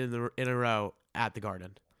 15 in a row at the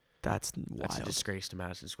Garden. That's That's a wild. disgrace to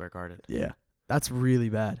Madison Square Garden. Yeah, that's really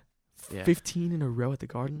bad. Yeah. 15 in a row at the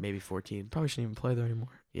Garden. Maybe 14. Probably shouldn't even play there anymore.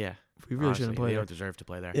 Yeah, We really honestly, shouldn't play They there. don't deserve to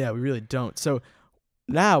play there. Yeah, we really don't. So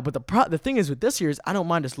now, but the thing is with this year is I don't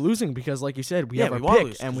mind us losing because, like you said, we have we our wanna pick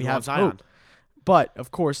lose and 'cause we want have Zion. hope. But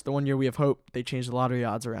of course, the one year we have hope, they changed the lottery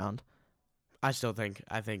odds around. I think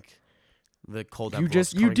the cold You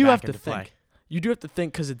envelope's you coming do back have to into play. think. You do have to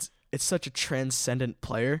think because it's such a transcendent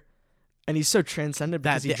player, and he's so transcendent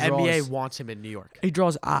That because the NBA wants him in New York. he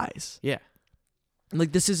draws eyes. Yeah.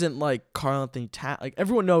 Like this isn't like Karl Anthony Towns. Like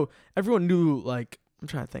everyone knew. Like I'm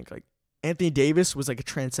trying to think. Like Anthony Davis was like a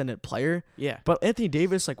transcendent player, Yeah. but Anthony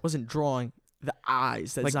Davis like wasn't drawing the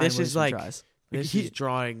eyes that Like, Zion this is, Williamson like, draws. This he- is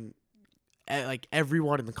drawing like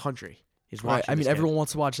everyone in the country is Right. watching. I mean, this kid. everyone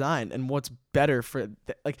wants to watch Zion, and what's better for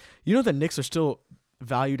like the Knicks are still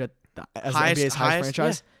valued as the NBA's highest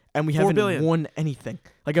franchise, and we $4 haven't billion. won anything.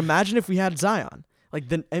 Like, imagine if we had Zion. Like,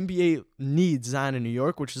 the NBA needs Zion in New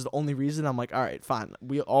York, which is the only reason I'm like, all right, fine,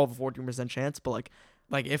 we all have a 14% chance, but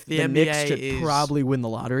like if the, the NBA Knicks should is probably win the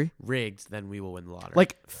lottery. rigged, then we will win the lottery.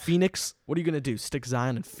 Like Phoenix, what are you gonna do? Stick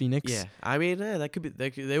Zion in Phoenix? yeah, I mean, that could be.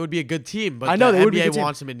 They would be a good team, but I know the they would be a NBA good team.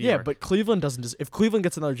 wants him in New Yeah, York. but Cleveland doesn't. If Cleveland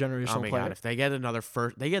gets another generational oh my player, god, if they get another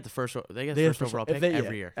first, they get the first they first overall pick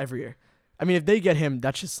every year. Every year. I mean, if they get him,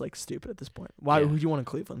 that's just like stupid at this point. Why? Yeah. Who do you want in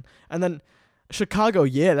Cleveland? And then Chicago,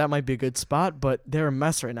 yeah, that might be a good spot, but they're a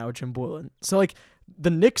mess right now with Jim Boylan. So like the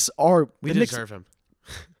Knicks are. We the Knicks, deserve him.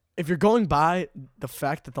 if you're going by the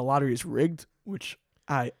fact that the lottery is rigged, which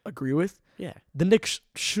I agree with, Yeah, the Knicks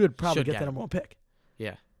should probably Should get get the him. number one pick.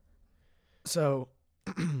 yeah, So,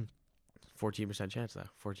 14% chance though.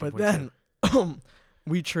 14. but then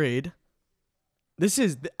we trade.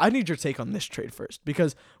 I need your take on this trade first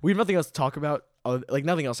because we have nothing else to talk about. Like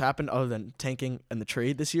nothing else happened other than tanking and the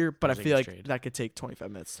trade this year. But I feel Porzingis like trade. that could take 25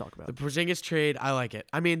 minutes to talk about. the Porzingis trade, I like it.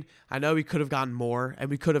 I mean, I know we could have gotten more, and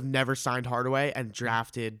we could have never signed Hardaway and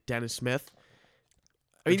drafted Dennis Smith.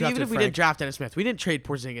 I mean, drafted even if we Frank. didn't draft Dennis Smith, we didn't trade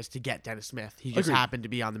Porzingis to get Dennis Smith. He just Agreed. happened to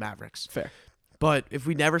be on the Mavericks. Fair. But if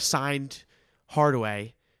we never signed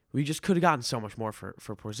Hardaway, we just could have gotten so much more for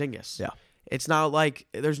Porzingis. Yeah. It's not like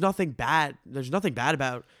there's nothing bad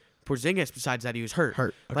about Porzingis besides that he was hurt.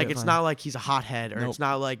 Hurt. Like Okay, it's fine. not like he's a hothead or Nope. it's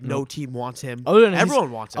not like no team wants him. Other than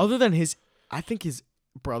Everyone wants him. Other than I think his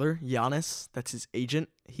brother Giannis, that's his agent.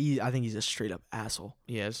 I think he's a straight up asshole.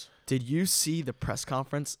 He is. Did you see the press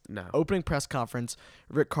conference? No. Opening press conference.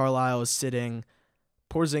 Rick Carlisle is sitting.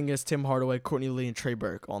 Porzingis, Tim Hardaway, Courtney Lee, and Trey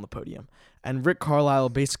Burke all on the podium. And Rick Carlisle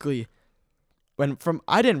basically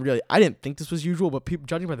I didn't think this was usual, but people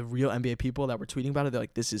judging by the real NBA people that were tweeting about it, they're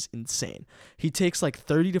like, this is insane. He takes like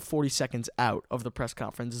 30 to 40 seconds out of the press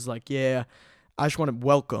conference. Is like, yeah, I just want to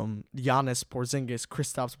welcome Giannis Porzingis,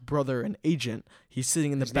 Kristaps' brother and agent. He's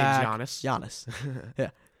sitting in the His name's back. Giannis? Giannis. Yeah.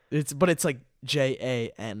 It's like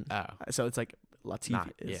Jan. Oh. So it's like Latvia.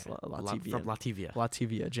 Not, It's yeah. Latvia. From Latvia.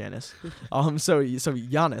 Latvia Janice. So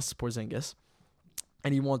Giannis Porzingis,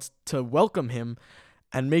 and he wants to welcome him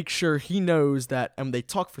and make sure he knows that. And they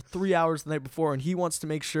talk for 3 hours the night before, and he wants to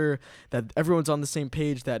make sure that everyone's on the same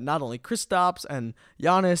page. That not only Kristaps and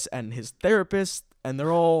Giannis and his therapist, and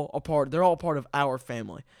they're all a part of our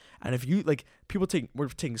family. And if you like, we're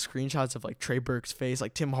taking screenshots of like Trey Burke's face.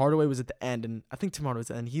 Like Tim Hardaway was at the end, and I think Tim Hardaway was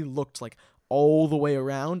at the end. He looked like all the way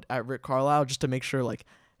around at Rick Carlisle just to make sure like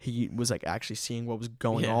he was like actually seeing what was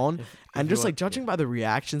going Yeah. on. If And you just want- like judging by the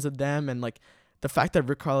reactions of them and like the fact that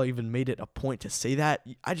Rick Carlisle even made it a point to say that,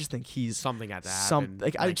 I just think he's Something had to happen.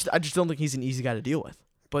 I just don't think he's an easy guy to deal with.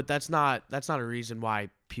 But that's not a reason why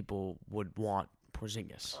people would want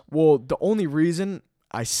Porzingis. Well, the only reason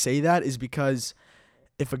I say that is because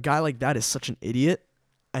if a guy like that is such an idiot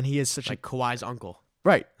and he is such Like Kawhi's uncle.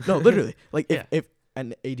 right, no, literally, like Yeah. if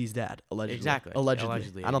and AD's dad allegedly, Exactly.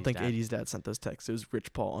 allegedly, I don't AD's think dad. AD's dad sent those texts. It was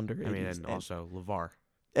Rich Paul under. I mean, AD's and also LeVar.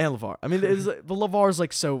 and LeVar. I mean, but LeVar's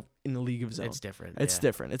like so in the league of his own. It's different. It's yeah.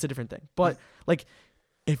 different. It's a different thing. But like,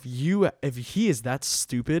 if he is that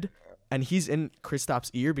stupid, and he's in Kristaps'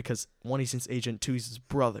 ear because one, he's his agent, two, he's his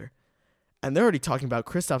brother, and they're already talking about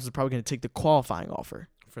Kristaps is probably going to take the qualifying offer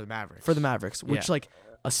For the Mavericks. which Yeah. like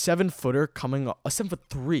a 7-footer a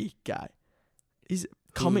 7'3" guy, he's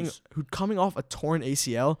coming off a torn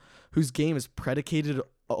ACL, whose game is predicated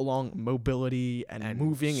along mobility and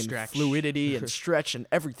moving stretch. and fluidity and stretch and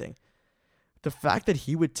everything. The fact that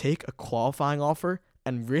he would take a qualifying offer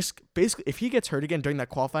and risk, basically, if he gets hurt again during that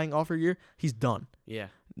qualifying offer year, he's done. Yeah.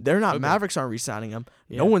 They're not. Okay. Mavericks aren't re-signing him.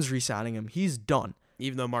 Yeah. No one's re-signing him. He's done.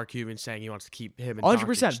 Even though Mark Cuban's saying he wants to keep him and 100%.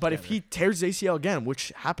 Doncic But if together, he tears his ACL again,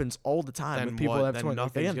 which happens all the time then with people what? that have Then torn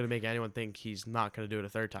nothing's again. going to make anyone think he's not going to do it a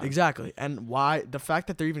third time. Exactly. And why the fact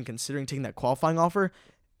that they're even considering taking that qualifying offer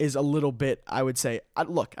is a little bit, I would say, I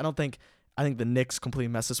think the Knicks completely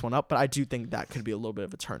messed this one up, but I do think that could be a little bit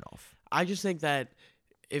of a turnoff. I just think that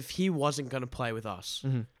if he wasn't going to play with us,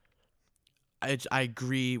 Mm-hmm. I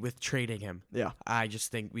agree with trading him. Yeah. I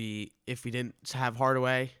just think if we didn't have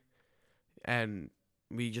Hardaway, and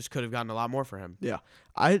we just could have gotten a lot more for him. Yeah.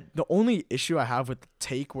 The only issue I have with the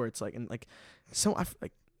take where it's like, and like, so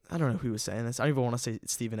I don't know who was saying this. I don't even want to say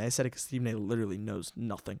Stephen A. said it because Stephen A. literally knows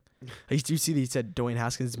nothing. Like, do you see that he said Dwayne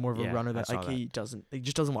Haskins is more of a Yeah, runner I that saw like that. he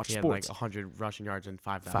just doesn't watch He had sports. like 100 rushing yards and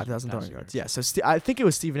 5,000 5,000 yards. Yeah. So I think it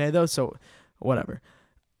was Stephen A. though. So whatever.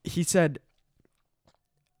 He said,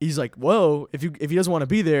 he's like, whoa, if he doesn't want to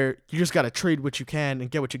be there, you just got to trade what you can and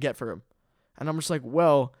get what you get for him. And I'm just like,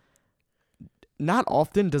 well, not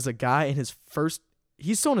often does a guy in his first,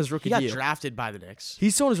 he's still in his rookie He got deal. drafted by the Knicks.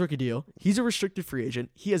 He's still in his rookie deal. He's a restricted free agent.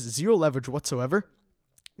 He has zero leverage whatsoever.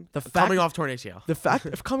 The fact, Coming off torn ACL. the fact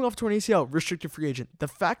of coming off torn ACL, restricted free agent. The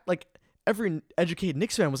fact, like, every educated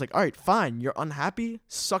Knicks fan was like, all right, fine, you're unhappy,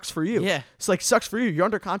 sucks for you. Yeah. It's like, sucks for you. You're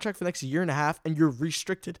under contract for the next year and a half, and you're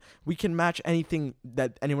restricted. We can match anything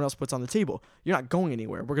that anyone else puts on the table. You're not going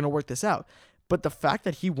anywhere. We're going to work this out. But the fact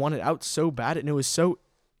that he wanted out so bad and it was so,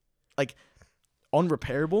 like,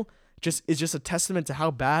 unrepairable is just a testament to how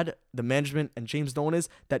bad the management and James Dolan is,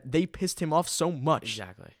 that they pissed him off so much.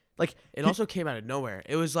 Exactly. Like, It also came out of nowhere.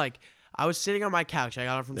 It was like I was sitting on my couch. I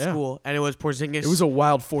got up from Yeah. school, and it was Porzingis. it was a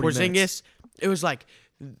wild 40 Porzingis. minutes. It was like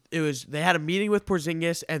they had a meeting with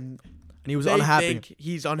Porzingis, and And he was they unhappy. think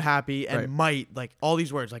he's unhappy and Right. might, like, all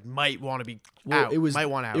these words, like, might want to be Well, out. it was might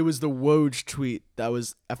want out. It was the Woj tweet that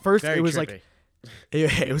was at first. Very it was trippy. like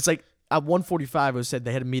it was like at 1:45. It was said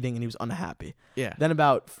they had a meeting and he was unhappy. Yeah. Then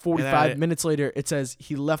about 45 it- minutes later, it says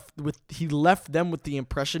he left them with the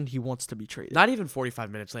impression he wants to be traded. Not even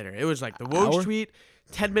 45 minutes later. It was like the Hour? Woj tweet.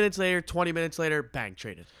 10 minutes later, 20 minutes later, bang,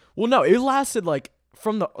 traded. Well, no, it lasted like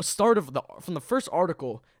from the start of from the first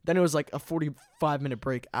article. Then it was like a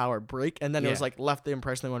 45-minute hour break, and then it was Yeah. like left the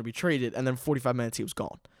impression they want to be traded, and then 45 minutes he was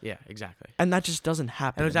gone. Yeah, exactly. And that just doesn't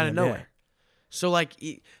happen. And it was in out the of NBA. nowhere. So, like,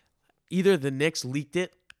 either the Knicks leaked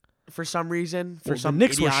it for some reason, for Well, some the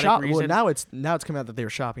Knicks were idiotic shop. reason. Well, now it's coming out that they were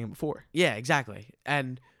shopping him before. Yeah, exactly.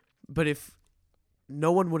 But if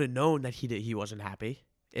no one would have known that he wasn't happy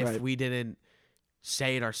if Right. we didn't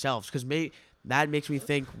say it ourselves, because that makes me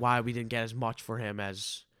think why we didn't get as much for him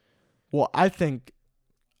as Well, I think.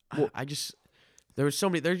 Well- there's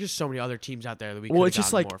just so many other teams out there that we could Well, have it's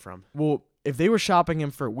just gotten like- more from. Well, if they were shopping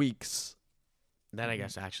him for weeks, Then I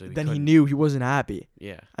guess actually we then he couldn't. knew he wasn't happy.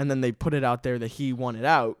 Yeah. And then they put it out there that he wanted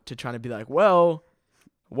out to try to be like, well,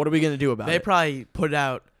 what are we going to do about They it? probably put it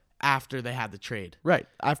out after they had the trade. Right.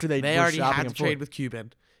 After they were already shopping had him the for trade it. with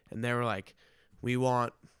Cuban, and they were like, they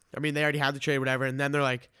already had the trade, whatever, and then they're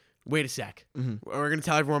like, wait a sec. Mhm. We're going to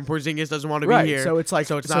tell everyone Porzingis doesn't want to Right. be here. So it's like,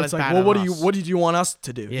 so it's not as bad well, on us. what did you want us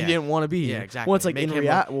to do? Yeah. He didn't want to be Yeah, here. exactly. Well, it's like Make in him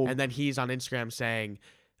reality, and then he's on Instagram saying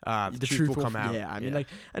the truth will come out. Yeah, I mean, like,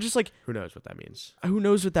 I just like, who knows what that means? who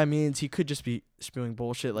knows what that means? He could just be spewing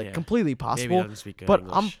bullshit, like Yeah. completely Maybe he possible. doesn't speak good But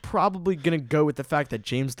English. I'm probably gonna go with the fact that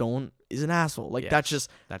James Dolan is an asshole. Like Yes. that's just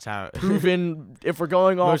That's how proven. If we're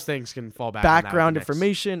going off most things can fall back on that background with the Knicks.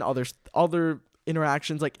 information, other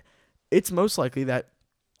interactions, like it's most likely that.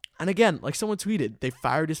 And again, like someone tweeted, they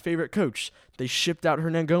fired his favorite coach. They shipped out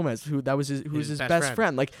Hernan Gomez, who was his best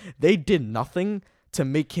friend. Like they did nothing to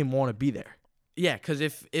make him want to be there. Yeah, because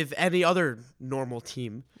if any other normal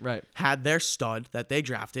team Right. had their stud that they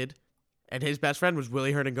drafted, and his best friend was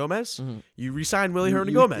Willie Hernangomez, you re-sign Willie You-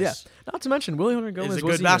 Hernangomez. Yeah. Not to mention, Willie Hernangomez Is a wasn't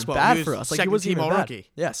good even basketball. bad He for was us. Like he second wasn't team even bad. all-rookie.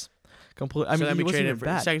 Yes. Completely. I So mean, then he we wasn't traded even for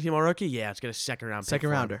bad. second team all rookie. Yeah, it's gonna second round. Second pick for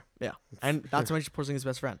him. rounder. Yeah. And not to mention Porzingis'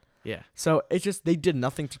 best friend. Yeah, So it's just they did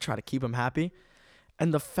nothing to try to keep him happy,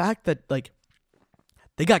 and the fact that like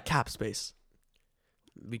they got cap space,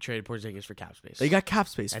 we traded Porzingis for cap space. they got cap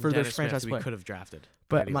space and for their Dennis franchise Smith, player. we could have drafted.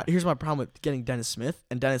 But anyway. here's my problem with getting Dennis Smith,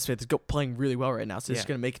 and Dennis Smith is playing really well right now. So this is Yeah.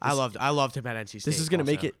 gonna make I loved him at NC State. this is gonna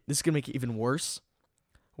make also. it this is gonna make it even worse.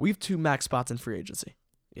 We have 2 max spots in free agency.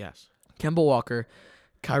 Yes. Kemba Walker,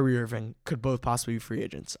 Kyrie Irving could both possibly be free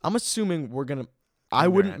agents. I'm assuming we're gonna. I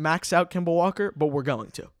Kevin wouldn't Durant. max out Kemba Walker, but we're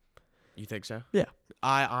going to. You think so? Yeah.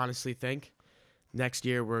 I honestly think next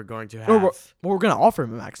year we're going to Or have we're gonna offer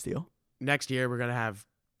him a max deal.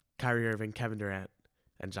 Kyrie Irving, Kevin Durant,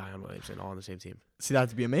 and Zion Williamson all on the same team. See,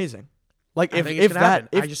 that'd be amazing. Like I if think it's if gonna that happen.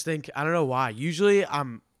 if I just think I don't know why. Usually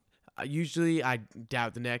I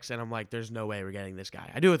doubt the Knicks, and I'm like, there's no way we're getting this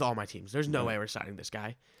guy. I do with all my teams. There's no way we're signing this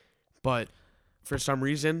guy, but for some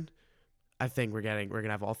reason, I think we're gonna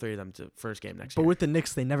have all 3 of them to first game next but year. with the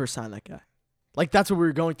Knicks, they never signed that guy. Like that's what we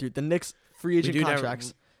were going through. The Knicks free agent do never-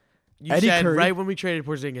 contracts. You Eddie said Curry- right when we traded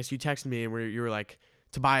Porzingis, you texted me and you were like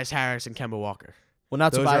Tobias Harris and Kemba Walker. Well,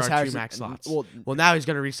 not Those Tobias are our Harris. 2 max slots. Well, Well, now he's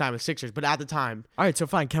gonna re-sign with Sixers, but at the time, all right. So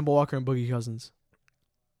fine, Kemba Walker and Boogie Cousins.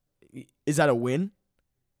 Is that a win?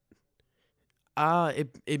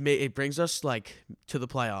 it brings us like to the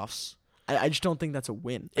playoffs. I just don't think that's a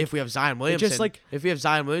win. If we have Zion Williamson, if we have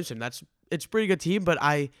Zion Williamson, it's a pretty good team. But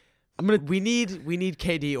we need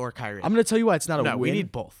KD or Kyrie. I'm gonna tell you why it's not a no, win. we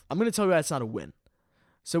need both. I'm gonna tell you why it's not a win.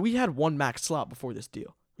 So we had 1 max slot before this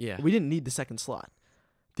deal. Yeah, We didn't need the second slot.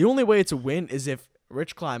 The only way it's a win is if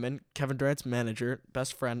Rich Kleiman, Kevin Durant's manager,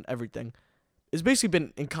 best friend, everything, has basically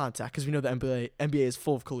been in contact because we know the NBA is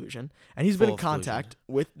full of collusion, and he's been Full in of collusion. contact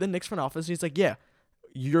with the Knicks front office. He's like, yeah,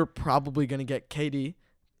 you're probably gonna get KD,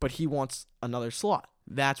 but he wants another slot.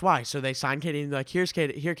 that's why. So they signed KD and they're like, here's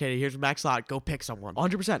KD, here's max slot. Go pick someone.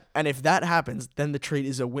 100%. And if that happens, then the trade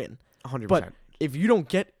is a win. 100%. But if you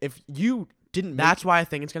didn't make, That's why I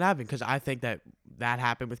think it's gonna happen because I think that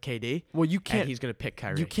happened with KD. well, you And can't he's gonna pick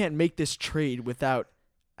Kyrie. you can't make this trade without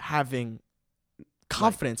having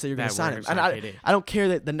confidence that you're going to that we're sign him. gonna And sign KD. I don't care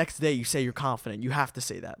that the next day you say you're confident. You have to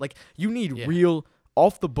say that. Like you need Yeah. real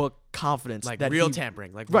off the book confidence, Like that real he,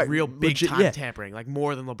 tampering, like Right, real big legit- time yeah. tampering, like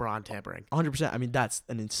more than LeBron tampering. 100%. I mean, that's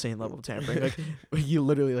an insane level of tampering. Like you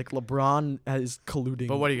literally like LeBron is colluding.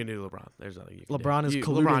 But what are you gonna do to LeBron? There's nothing you can LeBron do. is You-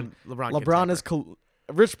 colluding. LeBron. LeBron is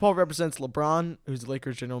Rich Paul represents LeBron, who's the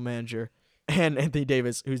Lakers general manager, and Anthony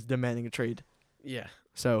Davis, who's demanding a trade. Yeah.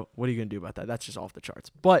 So what are you gonna do about that? That's just off the charts.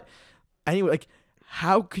 But anyway, like,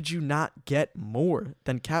 how could you not get more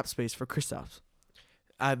than cap space for Kristaps?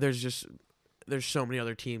 There's so many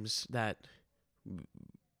other teams that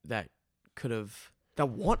could have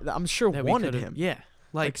I'm sure that we wanted could've- him. Yeah.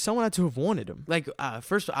 Like someone had to have wanted him.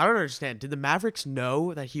 First, I don't understand. Did the Mavericks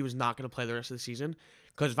know that he was not going to play the rest of the season?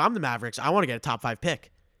 Because if I'm the Mavericks, I want to get a top 5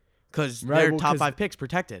 pick. Because Right, their well, top 'cause- 5 picks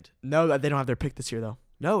protected. No, they don't have their pick this year though.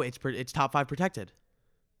 No, it's top 5 protected.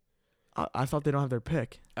 I thought they don't have their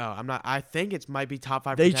pick. Oh, I'm not. I think it might be top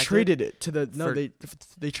 5. They protected traded it to the for-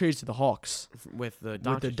 they traded to the Hawks with the with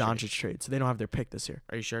Doncic. the trade. Doncic trade, so they don't have their pick this year.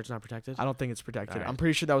 Are you sure it's not protected? I don't think it's protected. Alright. I'm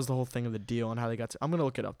pretty sure that was the whole thing of the deal and how they got to. I'm gonna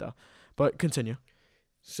look it up though, but continue.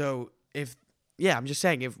 So I'm just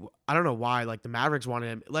saying if I don't know why like the Mavericks wanted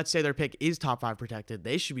him. Let's say their pick is top 5 protected.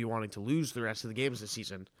 They should be wanting to lose the rest of the games this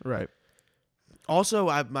season. Right. Also,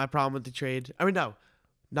 my problem with the trade. I mean, no,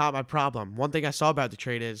 not my problem. One thing I saw about the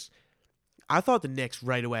trade is, I thought the Knicks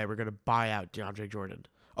right away were going to buy out DeAndre Jordan,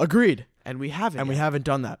 Agreed. and we haven't. And we yet. haven't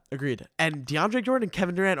done that. Agreed. And DeAndre Jordan and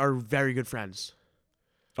Kevin Durant are very good friends.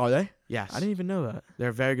 Are they? Yes, I didn't even know that.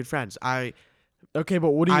 they're very good friends. Okay, but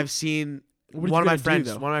what do you? I've seen what are one you of my gonna do, friends.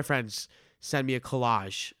 though? One of my friends sent me a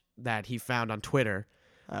collage that he found on Twitter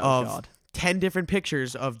Oh of God. 10 different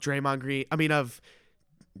pictures of Draymond Green. I mean, of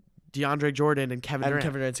DeAndre Jordan and Kevin And Durant,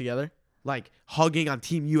 Kevin Durant together. like hugging on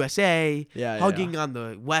Team USA, Yeah. hugging on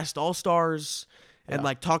the West All Stars, and Yeah.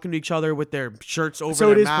 like talking to each other with their shirts over So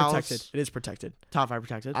their it is mouths. protected. It is protected. Top 5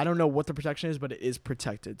 protected. I don't know what the protection is, but it is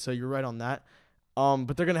protected. So you're right on that.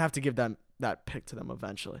 But they're gonna have to give them that pick to them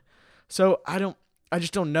eventually. So I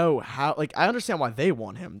just don't know how. Like I understand why they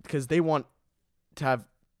want him because they want to have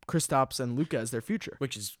Kristaps and Luka as their future,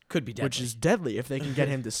 which could be deadly. which is deadly if they can get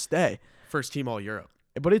him to stay. first team All Europe.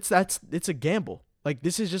 But it's a gamble. Like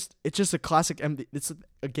this is just a classic. It's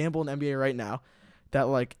a gamble in NBA right now that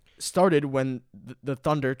like started when the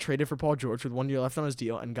Thunder traded for Paul George with 1 year left on his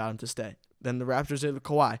deal and got him to stay. Then the Raptors did with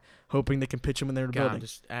Kawhi, hoping they can pitch him when they're building.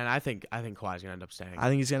 And I think Kawhi's gonna end up staying. I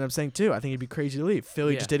think he's gonna end up staying too. I think he'd be crazy to leave.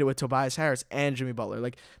 Philly just did it with Tobias Harris and Jimmy Butler.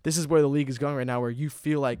 Like, this is where the league is going right now, where you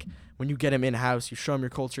feel like when you get him in house, you show him your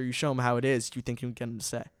culture, you show him how it is, you think you can get him to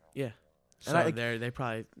stay. Yeah. And So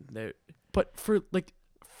they're But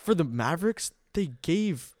for the Mavericks,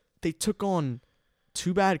 they took on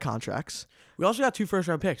 2 bad contracts. we also got 2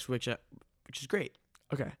 first-round picks, which is great.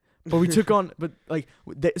 Okay. But we took on,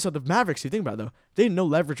 so the Mavericks, you think about it, though, they had no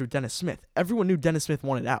leverage with Dennis Smith. Everyone knew Dennis Smith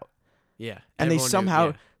wanted out. Yeah. And they Everyone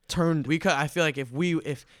somehow turned. I feel like if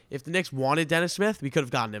the Knicks wanted Dennis Smith, we could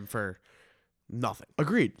have gotten him for nothing.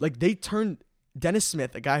 Agreed. Like, they turned Dennis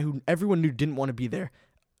Smith, a guy who everyone knew didn't want to be there,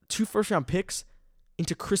 2 first-round picks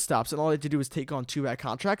into Kristaps, and all they had to do was take on 2 bad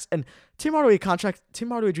contracts. And Tim Hardaway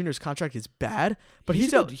Jr.'s contract is bad, but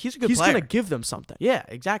he's a good player. He's going to give them something. Yeah,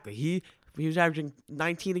 exactly. He was averaging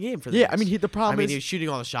 19 a game for the Knicks. I mean, the problem is he was shooting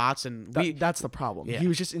all the shots, and that's the problem. Yeah. He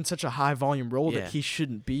was just in such a high volume role that he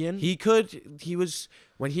shouldn't be in. When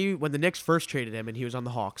the Knicks first traded him and he was on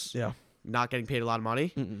the Hawks. Yeah. Not getting paid a lot of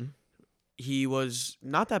money. Mm-mm. He was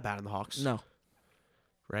not that bad in the Hawks. No.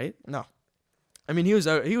 Right? No. I mean, he was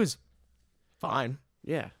fine.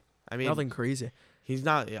 Yeah. I mean, nothing crazy. He's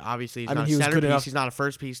not obviously. He's I mean, not he a was good centerpiece. enough. He's not a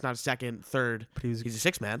first piece. Not a second, third. But he's a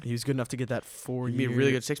 6 man. He was good enough to get that 4 He year. can be a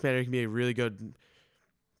really good 6 man. He can be a really good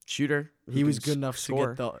shooter. He was good enough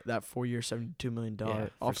score. to get that 4 year, $72 million for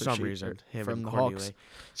offer some sheet reason. Him from and the Cornelius. Hawks.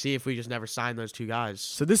 See if we just never signed those 2 guys.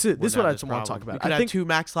 So this is what I just want to talk about. We could I have think 2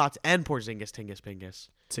 max slots and Porzingis, Tingus, Pingus.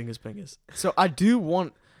 Tingus Pingus. So I do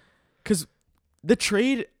want, because the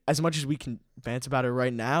trade, as much as we can bant about it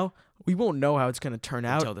right now, we won't know how it's going to turn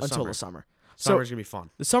out until the summer. Summer's gonna be fun.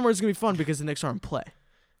 The summer is gonna be fun because the Knicks are in play.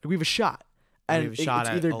 We have a shot, and it's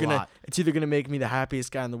either gonna make me the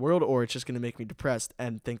happiest guy in the world, or it's just gonna make me depressed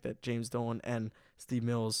and think that James Dolan and Steve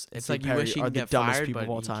Mills and It's Steve like you Perry wish he are could the get dumbest fired, people but of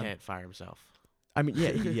all he time. can't fire himself. I mean,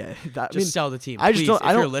 yeah. Just sell the team. I just Please, don't.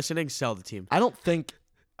 If you're listening, sell the team. I don't think.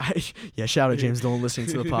 Shout out James Dolan listening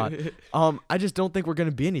to the pod. I just don't think we're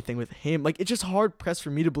gonna be anything with him. Like, it's just hard pressed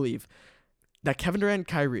for me to believe that Kevin Durant and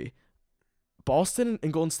Kyrie, Boston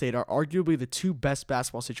and Golden State are arguably the 2 best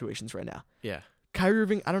basketball situations right now. Yeah. Kyrie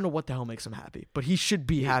Irving, I don't know what the hell makes him happy, but he should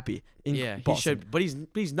be happy in Boston. He should, but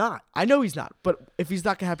he's not. I know he's not, but if he's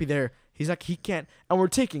not happy there, he can't. And we're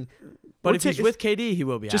taking. But if he's with KD, he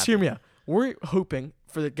will be just happy. hear me out. We're hoping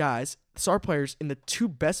for the guys, star players in the 2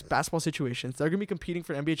 best basketball situations that are going to be competing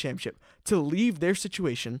for an NBA championship to leave their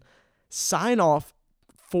situation, sign off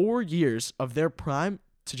 4 years of their prime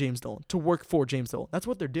to James Dolan, to work for James Dolan. That's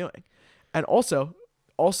what they're doing. And also,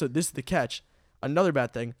 this is the catch. Another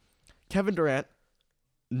bad thing, Kevin Durant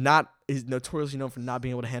is notoriously known for not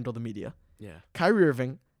being able to handle the media. Yeah. Kyrie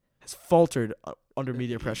Irving has faltered under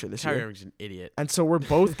media pressure this year. Kyrie Irving's an idiot. And so we're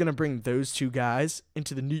both going to bring those 2 guys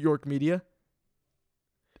into the New York media.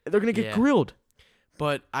 They're going to get grilled.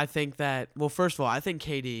 But I think that, well, first of all, I think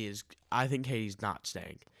KD's not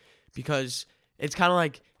staying, because it's kind of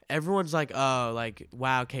like everyone's like, oh, like,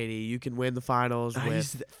 wow, KD, you can win the finals.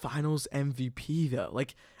 He's the finals MVP though.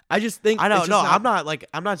 Like, I just think I know. No, I'm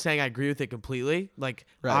not saying I agree with it completely. Like,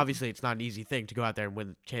 right. Obviously, it's not an easy thing to go out there and win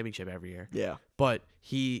the championship every year. Yeah. But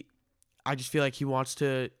I just feel like he wants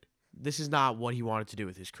to. This is not what he wanted to do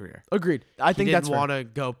with his career. Agreed. I think that's he didn't want to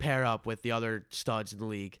go pair up with the other studs in the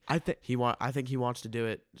league. I think he wants to do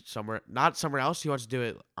it not somewhere else. He wants to do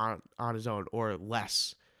it on his own, or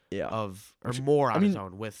less. Yeah. More on his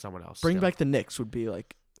own with someone else. Bring back the Knicks would be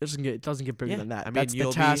like, it doesn't get bigger than that. I mean, that's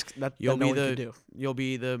the task that no one can do. You'll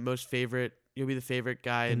be the favorite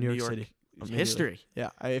guy in New York City history.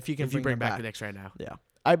 Yeah, if you bring back the Knicks right now. Yeah.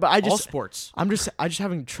 All sports. I'm just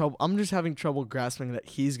having trouble grasping that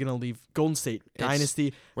he's gonna leave Golden State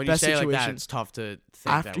dynasty. When best you say situation, like that, it's tough to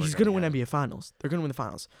think after he's gonna win NBA Finals. They're gonna win the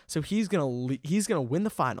finals, so he's gonna win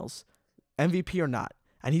the finals, MVP or not,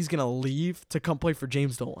 and he's gonna leave to come play for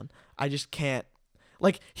James Dolan. I just can't.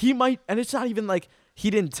 Like, he might, and it's not even like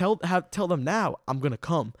he didn't tell them now I'm gonna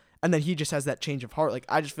come, and then he just has that change of heart. Like,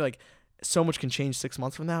 I just feel like so much can change 6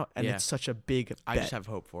 months from now, and it's such a big bet. I just have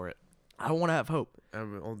hope for it. I want to have hope.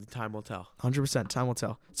 Only time will tell. 100%. Time will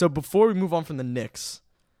tell. So before we move on from the Knicks,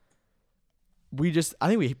 I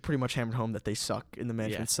think we pretty much hammered home that they suck, and the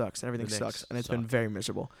management sucks, and everything sucks, and it's been very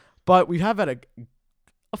miserable. But we have had a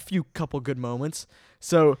couple good moments.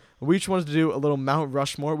 So we each wanted to do a little Mount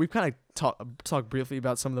Rushmore. We've kind of talked briefly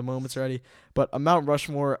about some of the moments already, but a Mount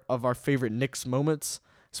Rushmore of our favorite Knicks moments.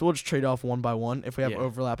 So we'll just trade off one by one. If we have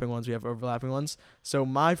overlapping ones, we have overlapping ones. So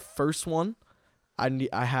my first one,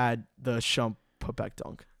 I had the Shump putback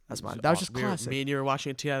dunk. That's mine. That was just We were- classic. Me and you were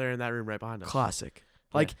watching it together in that room right behind us. Classic.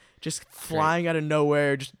 Yeah. Like just flying out of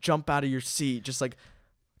nowhere, just jump out of your seat, just like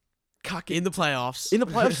cock it In the playoffs. in the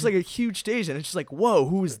playoffs. Just like a huge stage, and it's just like, whoa,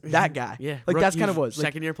 who is that guy? Yeah. Like that's kind of He what like,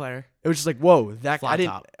 second year player. it was just like, whoa, that Fly guy.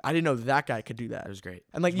 top. I didn't know that guy could do that. It was great.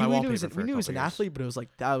 And like It was my we knew he was, wallpaper for we a knew he was an couple years. athlete, but it was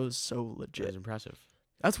like that was so It was legit. impressive.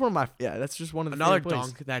 That's one of my That's just one of the Another favorite plays.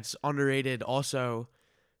 dunk that's underrated also,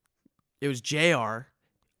 it was JR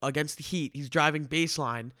against the Heat. He's driving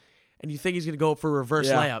baseline, and you think he's going to go for a reverse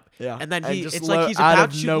Yeah, layup. yeah. And then just it's like he's out about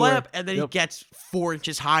of to shoot nowhere. layup, and then he Yep. gets 4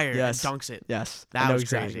 inches higher Yes. and dunks it. Yes, I That know was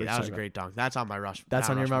exactly crazy. what That you're was a talking great dunk. That's on my rush. about. That's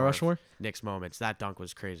on your Mount of Rushmore. Knicks moments. That dunk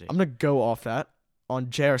was crazy. I'm gonna go off that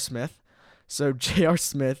on J.R. Smith. So J.R.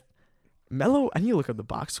 Smith, Melo. I need to look up the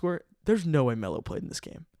box score. There's no way Melo played in this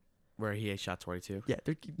game. Where he shot 22. Yeah,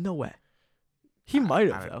 no way. He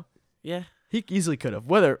might have don't- though. Yeah. He easily could have.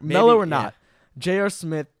 Whether Maybe, Melo or yeah. not, J.R.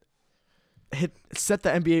 Smith set the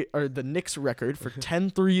NBA or the Knicks record for 10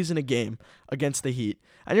 threes in a game against the Heat.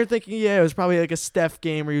 And you're thinking, yeah, it was probably like a Steph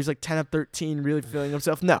game where he was like 10 of 13, really feeling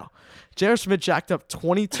himself. No. J.R. Smith jacked up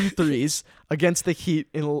 22 threes against the Heat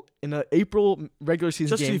in an April regular season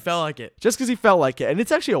Just 'cause game. he felt like it. Just because he felt like it. And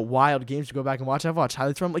it's actually a wild game to go back and watch. I've watched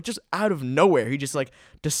highlights from him. Like, just out of nowhere, he just, like,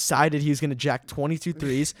 decided he was going to jack 22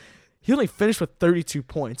 threes. He only finished with 32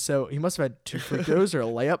 points, so he must have had 2 free throws or a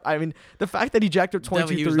layup. I mean, the fact that he jacked up 22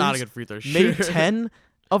 Definitely, he threes, was not a good free throw shooter. made 10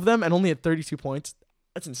 of them, and only had 32 points,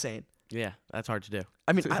 that's insane. Yeah, that's hard to do.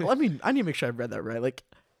 I mean, I need to make sure I read that right. Like,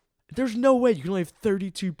 there's no way you can only have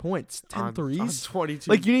 32 points, 10 On threes. 22.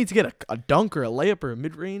 Like, you need to get a dunk or a layup or a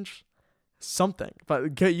mid-range. Something.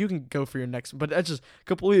 But you can go for your next. But that's just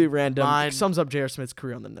completely random. Mine- Sums up J.R. Smith's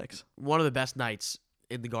career on the Knicks. One of the best nights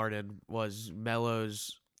in the Garden was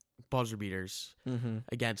Melo's buzzer beaters Mm-hmm.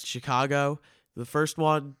 against Chicago. The first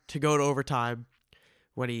one to go to overtime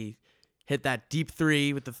when he hit that deep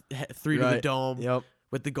 3 with the 3 to the Right. dome Yep.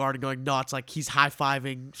 with the Garden going nuts. Like he's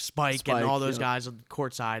high-fiving Spike and all those yep. guys on the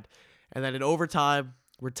court side. And then in overtime,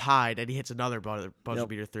 we're tied, and he hits another buzzer Yep.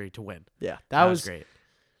 beater 3 to win. Yeah. That was great.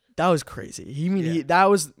 That was crazy. Yeah. That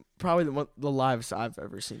was probably the livest I've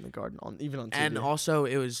ever seen the Garden even on TV. And also,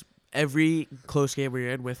 it was every close game we were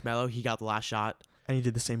in with Melo, he got the last shot. And he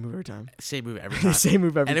did the same move every time. Same move every time. Same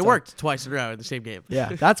move every time. And it worked twice in a row in the same game. Yeah,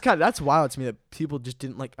 that's wild to me that people just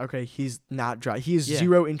didn't like. Okay, he's not dry. He has Yeah.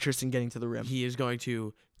 zero interest in getting to the rim. He is going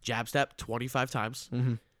to jab step 25 times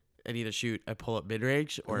Mm-hmm. and either shoot a pull up mid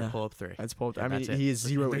range or Yeah. a pull up 3. That's pulled. And I mean, that's it. he is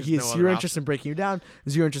zero. There's He has no other zero interest option. in breaking you down.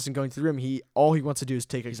 Zero interest in going to the rim. All he wants to do is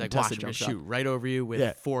take a He's like, watch, contested I'm going jump to shot. shoot right over you with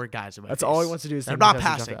Yeah. 4 guys in my That's face. all he wants to do is. And take I'm a not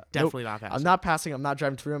contested passing. jump shot. Nope. Definitely not passing. I'm not passing. I'm not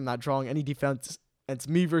driving to the rim. I'm not drawing any defense. It's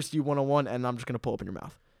me versus you 1-on-1, and I'm just gonna pull up in your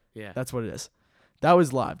mouth. Yeah. That's what it is. That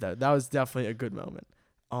was live. That was definitely a good moment.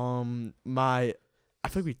 I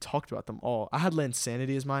feel like we talked about them all. I had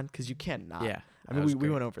Lansanity as mine because you can't not. Yeah. I mean, we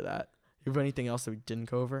went over that. You have anything else that we didn't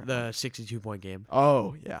go over? The 62-point game.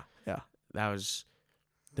 Oh yeah, yeah. That was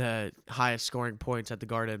the highest scoring points at the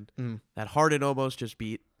Garden Mm. that Harden almost just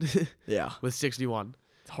beat Yeah. with 61.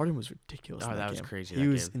 Harden was ridiculous. Oh, in that was game. crazy, He that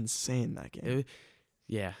was game. insane that game.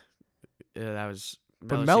 Yeah. That was.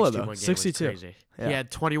 But Melo's Melo, 61 though, game was 62. Crazy. Yeah. He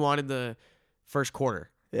had 21 in the first quarter,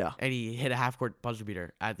 Yeah, and he hit a half court buzzer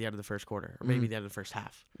beater at the end of the first quarter, or maybe Mhm. the end of the first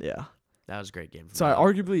half. yeah. That was a great game. For So I Melo.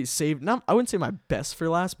 arguably saved. I wouldn't say my best for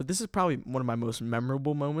last, but this is probably one of my most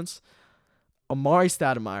memorable moments. Amari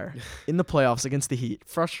Stoudemire in the playoffs against the Heat,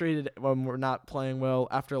 frustrated when we're not playing well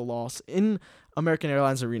after a loss in American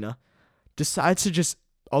Airlines Arena, decides to just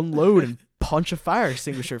unload and punch a fire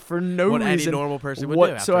extinguisher for no what any reason normal person would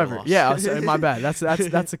whatsoever. do after a Yeah, loss. so, my bad.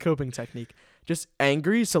 That's a coping technique. Just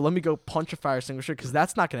angry, so let me go punch a fire extinguisher because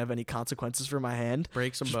that's not gonna have any consequences for my hand.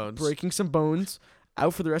 Break some Just bones. breaking some bones,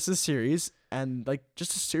 out for the rest of the series, and like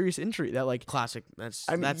just a serious injury that like Classic. That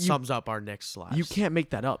you- sums up our Knicks lives. you can't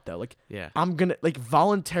make that up though. Like Yeah. I'm gonna like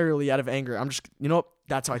voluntarily out of anger. I'm just what?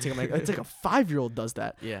 That's how I take it. It's like a 5-year-old does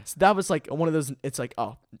that. Yeah. So that was like one of those. It's like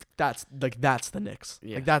that's the Knicks.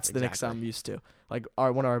 Yeah, like that's the Knicks exactly. I'm used to. Like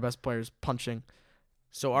one of our best players punching.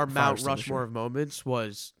 So our Fire Mount extinguisher. Rushmore of moments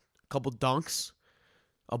was a couple dunks,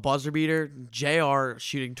 a buzzer beater, JR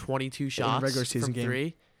shooting 22 shots regular season from game.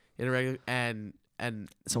 3 in a regular and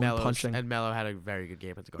Someone punching. and Melo had a very good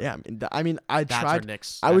game at the Garden. Yeah, I mean, I That's tried. our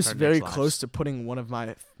Knicks. I that's was our very Knicks close lives. to putting one of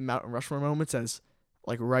my Mount Rushmore moments as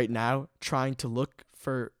like right now, trying to look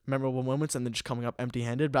for memorable moments and then just coming up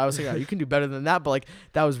empty-handed. But I was like, you can do better than that. But like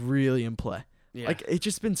that was really in play. Yeah. Like it's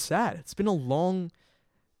just been sad. It's been a long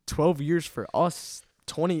 12 years for us.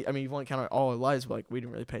 20. I mean, you've only counted all our lives, but like we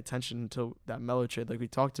didn't really pay attention until that Melo trade, like we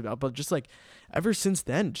talked about. But just like ever since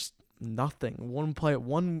then, just nothing. One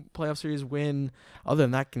playoff series win. Other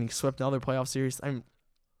than that, getting swept in other playoff series. I mean,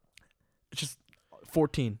 It's just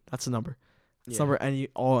 14. That's the number. It's Yeah. the number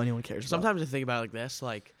all anyone cares about. Sometimes I think about it like this,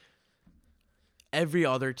 like every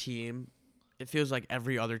other team, it feels like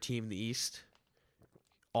every other team in the East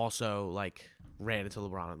also like ran into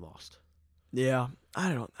LeBron and lost. Yeah.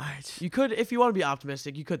 You could, if you want to be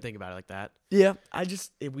optimistic, you could think about it like that. Yeah.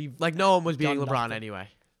 We've Like no one was beating done LeBron nothing. anyway.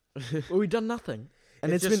 we've done nothing.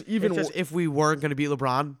 And it's just, been even it's just if we weren't going to beat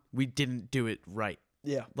LeBron, we didn't do it right.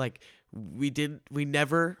 yeah. Like we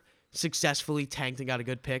never successfully tanked and got a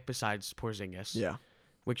good pick besides Porzingis. Yeah.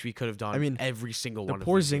 Which we could have done. I mean, every single The one of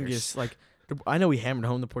these years. Porzingis, like, I know we hammered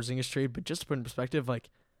home the Porzingis trade, but just to put in perspective, like,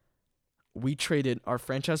 we traded our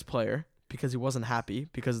franchise player because he wasn't happy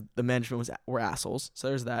because the management were assholes. So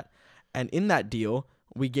there's that. And in that deal,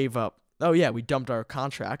 we gave up. Oh yeah, we dumped our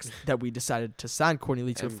contracts that we decided to sign Courtney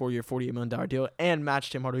Lee to a 4-year, $48 million deal and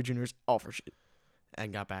matched Tim Hardaway Jr.'s offer sheet.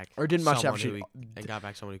 And got back. Or didn't match the someone offer who sheet. and got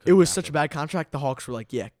back someone who could. It was such a bad contract. The Hawks were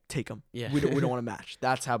like, "Yeah, take him. Yeah. We don't want to match."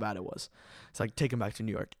 That's how bad it was. It's like take him back to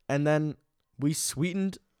New York, and then we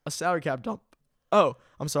sweetened a salary cap dump. Oh,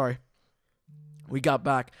 I'm sorry. We got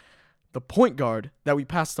back the point guard that we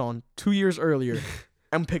passed on 2 years earlier,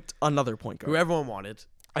 and picked another point guard. who everyone wanted.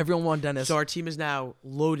 Everyone wanted Dennis. So our team is now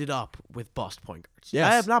loaded up with bust point guards. Yes.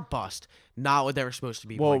 I have not bust. Not what they were supposed to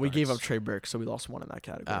be. well, point we gave up guards. Trey Burke, so we lost one in that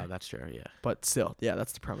category. Oh, that's true. Yeah. But still, yeah,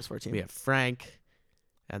 that's the premise for our team. We have Frank,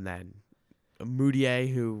 and then Moutier,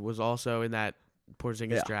 who was also in that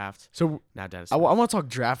Porzingis Yeah. draft. So Now Dennis. I want to talk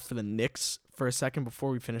draft for the Knicks for a second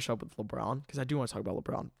before we finish up with LeBron, because I do want to talk about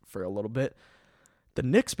LeBron for a little bit. The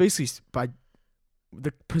Knicks basically, by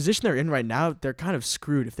the position they're in right now, they're kind of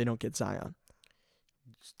screwed if they don't get Zion.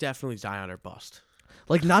 It's definitely Zion or bust.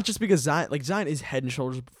 Like, not just because Zion is head and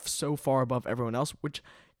shoulders so far above everyone else, which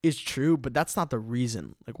is true, but that's not the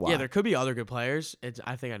reason. Like, why? Yeah, there could be other good players.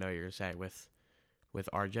 I think I know what you're gonna say with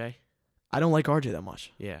RJ. I don't like RJ that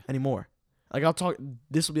much Yeah. anymore. Like,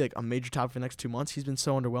 this will be like a major topic for the next 2 months. He's been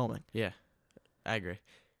so underwhelming. Yeah. I agree.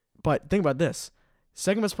 But think about this.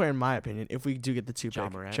 Second best player, in my opinion, if we do get the Ja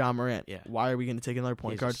pick, Morant. Ja Morant. Yeah. Why are we going to take another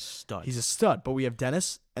point He's guard? a stud. He's a stud, but we have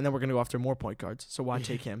Dennis, and then we're going to go after more point guards. So why Yeah.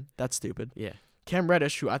 take him? That's stupid. yeah. Cam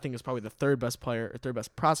Reddish, who I think is probably the third best player or third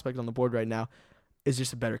best prospect on the board right now, is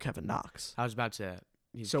just a better Kevin Knox. I was about to say that.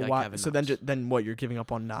 He's So got why? Kevin So Knox. then what? You're giving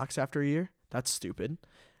up on Knox after a year? That's stupid.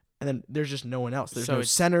 And then there's just no one else. There's so no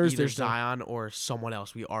it's centers. either There's no Zion or someone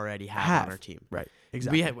else we already have Have. on our team. right.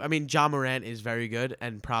 Exactly. I mean, Ja Morant is very good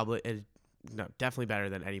and definitely better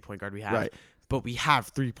than any point guard we have. right. But we have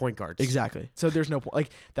 3 point guards. Exactly. So there's no point. Like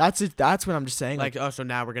that's it. That's what I'm just saying. Like, so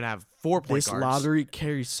now we're gonna have 4 point this guards. lottery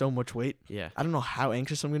carries so much weight. Yeah. I don't know how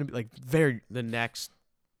anxious I'm gonna be. Like very The next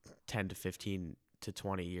 10 to 15 to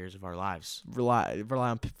 20 years of our lives. rely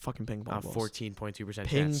on fucking ping pong balls. 14.2% Ping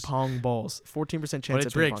chance. pong balls. 14% chance. But at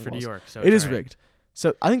it's ping rigged pong for New balls. York. So It is alright. rigged.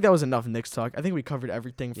 So I think that was enough Knicks talk. I think we covered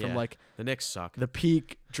everything from Yeah. like The Knicks suck. the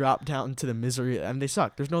peak drop down to the misery. I mean, they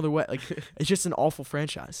suck. There's no other way. Like it's just an awful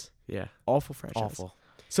franchise. Yeah. Awful franchise. Awful.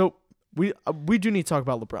 So we do need to talk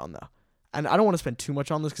about LeBron though, and I don't want to spend too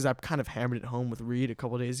much on this because I've kind of hammered it home with Reed a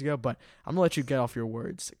couple days ago. But I'm gonna let you get off your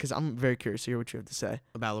words because I'm very curious to hear what you have to say.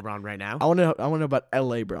 About LeBron right now. I want to know about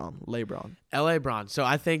LA Brown. LA Bron. So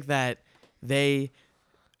I think that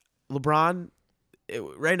LeBron,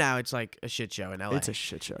 right now it's like a shit show in LA. It's a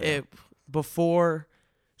shit show. Yeah.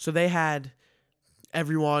 So they had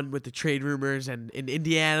everyone with the trade rumors, and in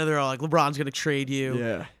Indiana they're all like, LeBron's gonna trade you.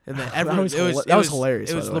 Yeah. And then That everyone, was it was hilarious,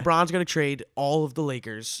 It by was the way. LeBron's gonna trade all of the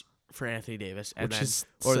Lakers for Anthony Davis, and Which then is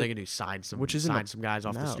or so- they gonna sign some which isn't sign some guys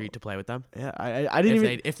off the no. street to play with them. Yeah. I didn't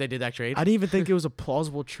even If they did that trade. I didn't even think it was a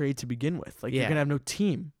plausible trade to begin with. Like you're Yeah. gonna have no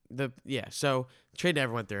team. So trade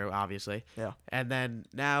never went through, obviously. Yeah. And then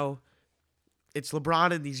now it's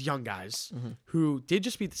LeBron and these young guys Mm-hmm. who did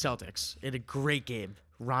just beat the Celtics in a great game.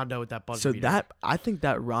 Rondo with that buzzer So beater. I think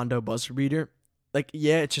that Rondo buzzer beater, like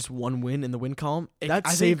yeah, it's just one win in the win column. I That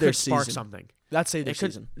think saved it their could spark season. something. That saved their It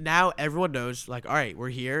could, season. now everyone knows, like, all right, we're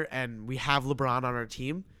here and we have LeBron on our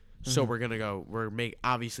team, so we're gonna go.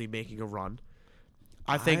 Obviously making a run.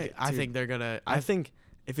 I think they're gonna. I think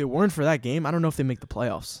if it weren't for that game, I don't know if they make the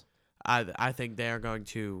playoffs. I think they are going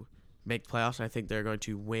to make playoffs. And I think they're going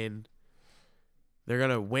to win. They're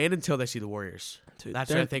gonna win until they see the Warriors. Dude,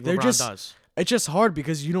 That's what I think they're LeBron just- does. It's just hard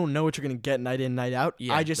because you don't know what you're gonna get night in, night out.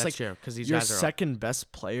 Yeah, I just that's like true because these your guys are second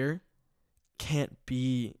best player can't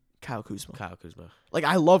be Kyle Kuzma. Kyle Kuzma. Like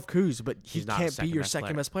I love Kuz, but he He's not can't be second your best second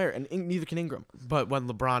player. best player, and neither can Ingram. But when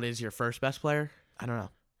LeBron is your first best player, I don't know.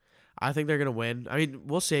 I think they're gonna win. I mean,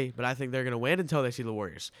 we'll see, but I think they're gonna win until they see the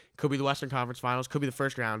Warriors. Could be the Western Conference Finals, could be the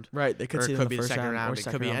first round, Right? They could Or see it them in could be the first second round, round, or it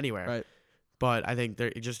second could be round. anywhere. Right. but I think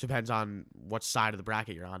it just depends on what side of the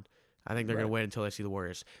bracket you're on. I think they're Right. gonna win until they see the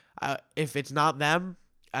Warriors. If it's not them,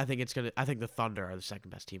 I think the Thunder are the second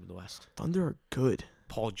best team in the West. Thunder are good.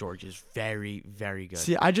 Paul George is very, very good.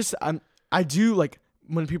 See, I do like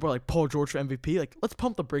when people are like Paul George for MVP. Like, let's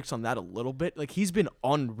pump the brakes on that a little bit. Like, he's been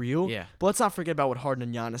unreal. Yeah. But let's not forget about what Harden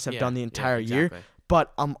and Giannis have Yeah, done the yeah, entire year. exactly.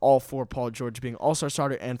 But I'm all for Paul George being All-Star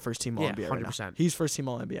starter and first team All NBA. 100%. Right now. He's first team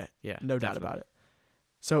All NBA. Yeah, No doubt definitely. about it.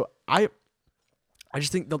 So I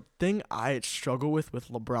just think the thing I struggle with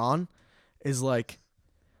LeBron is like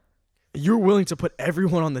you're willing to put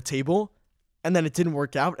everyone on the table, and then it didn't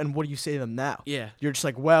work out. And what do you say to them now? Yeah, You're just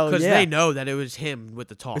like, well, because yeah, they know that it was him with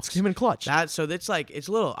the talks. it's him and Clutch. So it's like it's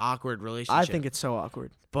a little awkward relationship. I think it's so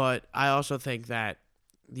awkward. but I also think that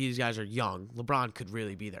these guys are young. LeBron could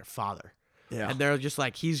really be their father, Yeah. and they're just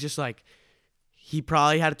like he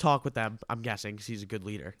probably had a talk with them. I'm guessing because he's a good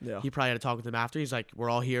leader. Yeah. He probably had a talk with them after. He's like, we're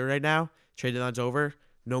all here right now. Trade deadline's over.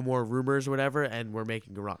 No more rumors or whatever, and we're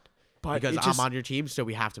making a run But because it I'm just- on your team, so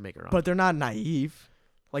we have to make a run. But they're not naive.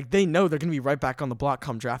 Like, they know they're gonna be right back on the block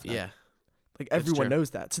come draft night. yeah, Like, That's everyone true. knows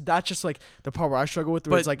that. So that's just like the part where I struggle with.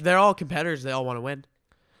 Where but it's like, they're all competitors. They all want to win.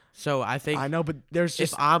 So I think I know, but there's if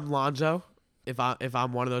just I'm Lonzo, if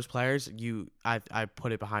I'm one of those players, I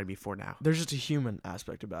put it behind me for now. there's just a human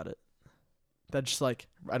aspect about it. That just like,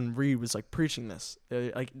 and Reed was like preaching this.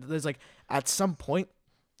 Like, there's like at some point,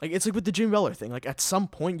 like it's like with the Jimmy Butler thing. Like at some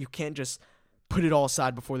point, you can't just put it all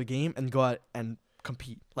aside before the game and go out and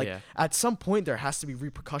compete. Like Yeah. at some point, there has to be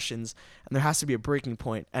repercussions and there has to be a breaking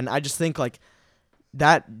point. And I just think like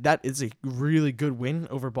that is a really good win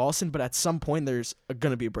over Boston. But at some point, there's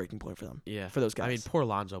gonna be a breaking point for them. Yeah, For those guys. I mean, poor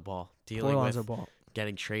Lonzo Ball Poor dealing Lonzo with Ball.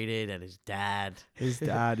 getting traded and his dad. His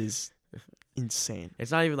dad is insane.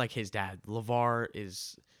 It's not even like his dad. LeVar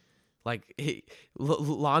is like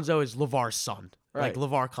Lonzo is LeVar's son. Right. Like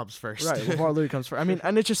LeVar comes first. Right, LeVar literally comes first. I mean,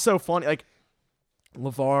 and it's just so funny. Like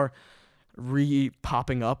LeVar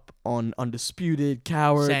popping up on Undisputed,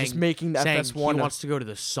 Coward, just making the saying FS1. he wants to go to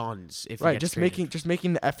the Suns. If he right, gets just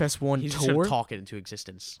making the FS1 He's just gonna tour. talk it into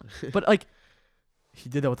existence. But like, he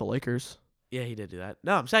did that with the Lakers. Yeah, he did do that.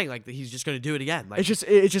 No, I'm saying like he's just gonna do it again. Like It's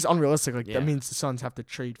just unrealistic. Like Yeah. that means the Suns have to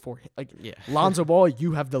trade for him. Like yeah, Lonzo Ball,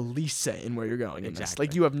 you have the least say in where you're going. In this. Exactly.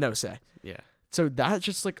 Like you have no say. yeah. So that's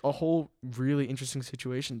just like a whole really interesting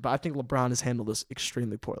situation. But I think LeBron has handled this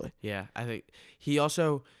extremely poorly. Yeah, I think he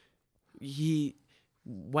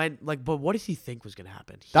went like, but what did he think was gonna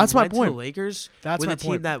happen? He That's my went to point. the Lakers That's with my a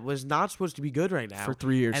team point. that was not supposed to be good right now For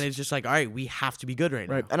 3 years. and it's just like, all right, we have to be good right,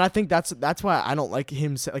 Right, now. and I think that's why I don't like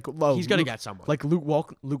him. Like, well, He's gonna Luke, get someone. like Luke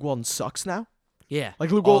Walton sucks now. yeah,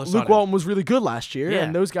 Like Luke all of a sudden. Walton was really good last year, Yeah.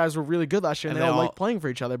 and those guys were really good last year, and, And they they all all- like playing for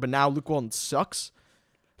each other. But now Luke Walton sucks.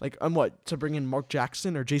 Like, what to bring in Mark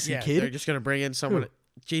Jackson or Jason Yeah, Kidd? they're just gonna bring in someone. Who?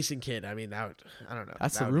 Jason Kidd. I mean, I don't know.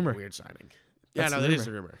 That's that the would be a rumor. weird signing. Yeah, That's no, the that is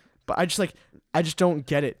the rumor. But I just don't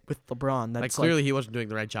get it with LeBron. That's Like clearly he wasn't doing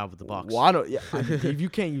the right job with the Bucks why don't I mean, if you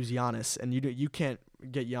can't use Giannis and you can't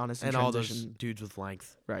get Giannis in and all those transition, dudes with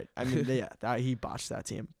length. right? I mean, he botched that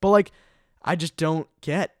team. But like, I just don't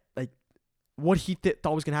get like what he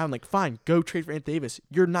thought was gonna happen. Like, fine, go trade for Anthony Davis.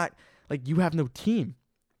 You're not like you have no team.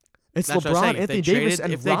 It's That's what I'm LeBron, saying. If Anthony they Davis, traded-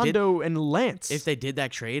 and if they did- Rondo and Lance. If they did that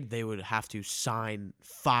trade, they would have to sign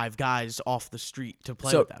 5 guys off the street to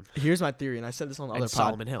play so with them. here's my theory, and I said this on the And other pod.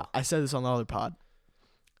 Solomon Hill. I said this on the other pod.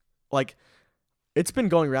 Like, it's been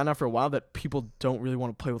going around now for a while that people don't really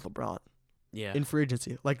want to play with LeBron Yeah. in free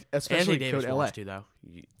agency. Like, Anthony especially Davis go to LA. wants to though.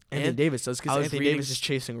 Anthony Davis does I because was Anthony reading Davis is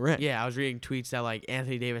chasing ring. Yeah, I was reading tweets that like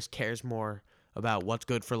Anthony Davis cares more about what's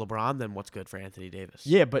good for LeBron than what's good for Anthony Davis.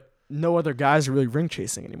 Yeah, but no other guys are really ring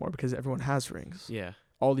chasing anymore because everyone has rings. Yeah.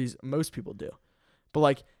 Most people do. But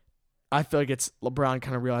like, I feel like it's LeBron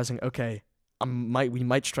kind of realizing, okay, we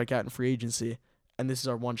might strike out in free agency, and this is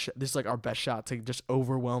our one shot. This is like our best shot to just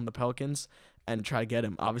overwhelm the Pelicans and try to get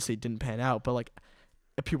him. Obviously, it didn't pan out, but like,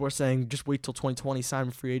 if people are saying just wait till 2020, sign him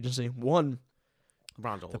in free agency. One,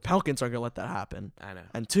 LeBron's old. the Pelicans aren't gonna let that happen, I know.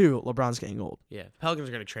 and two, LeBron's getting old. Yeah. The Pelicans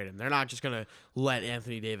are going to trade him. They're not just going to let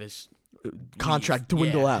Anthony Davis Contract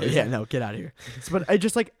leave. dwindle Yeah. out. Yeah, no, get out of here. But I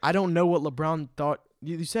just like I don't know what LeBron thought.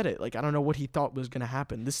 You said it. Like I don't know what he thought was gonna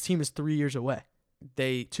happen. This team is 3 years away,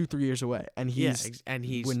 They 3 years away, and and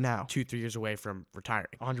he's win now. 2-3 years away from retiring.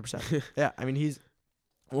 100%. Yeah, I mean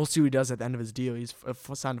we'll see what he does at the end of his deal. He's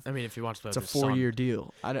signed. I mean, if he wants to play It's a with his son. 4-year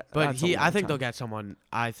deal. But that's a I long think they'll time. get someone.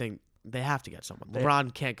 I think they have to get someone. They-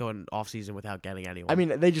 LeBron can't go in off season without getting anyone. I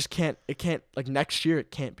mean, they just can't. It can't like next year. It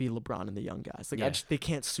can't be LeBron and the young guys. Like Yeah. they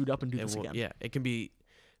can't suit up and do it this will, again. yeah, it can be.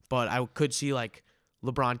 But I could see like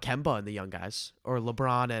LeBron Kemba and the young guys, or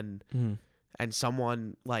LeBron Mhm. and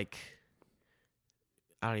someone like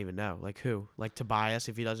I don't even know. Like who? Like Tobias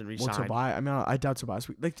if he doesn't Well, resign. Tobias. I mean, I doubt Tobias.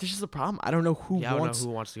 Like, this is the problem. I don't know who Yeah, I don't know wants who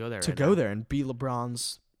wants to go there. to right go now. there and be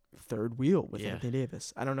LeBron's third wheel with Yeah. Anthony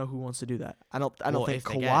Davis. I don't know who wants to do that. I don't Well, think if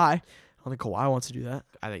they Kawhi. get- I don't think Kawhi wants to do that.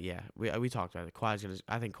 I think we talked about it.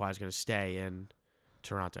 I think Kawhi's gonna stay in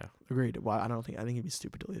Toronto. Agreed. Why? I think he'd be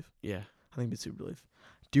stupid to leave. Yeah. I think it'd be stupid to leave.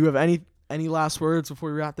 Do you have any last words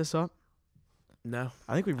before we wrap this up? No.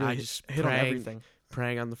 I think we've really just hit on praying- everything.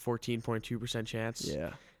 Praying on the 14.2% chance.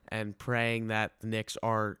 Yeah. And praying that the Knicks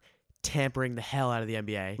are tampering the hell out of the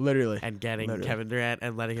NBA Literally. and getting Literally. Kevin Durant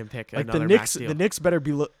and letting him pick Like another the max Knicks, deal. the Knicks better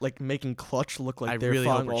be making Clutch look like I they're really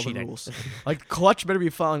hope following we're all the cheating. rules. Like Clutch better be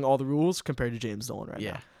following all the rules compared to James Dolan right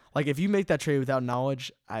Yeah. now. Like if you make that trade without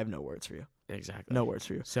knowledge, I have no words for you. Exactly. No words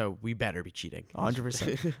for you. So we better be cheating.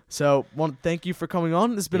 100%. So, thank you for coming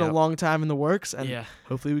on. It's been a Yep. long time in the works, and Yeah.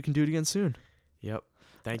 hopefully we can do it again soon. Yep.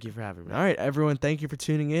 Thank you for having me. All right, everyone, thank you for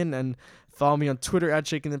tuning in, and follow me on Twitter at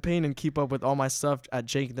Shaking the Paint, and keep up with all my stuff at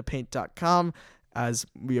shakingthepaint.com as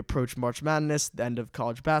we approach March Madness, the end of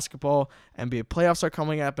college basketball, NBA playoffs are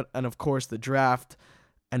coming up, and of course the draft,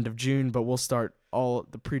 end of June, but we'll start all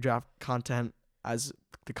the pre-draft content as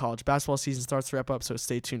the college basketball season starts to wrap up, so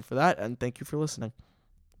stay tuned for that, and thank you for listening.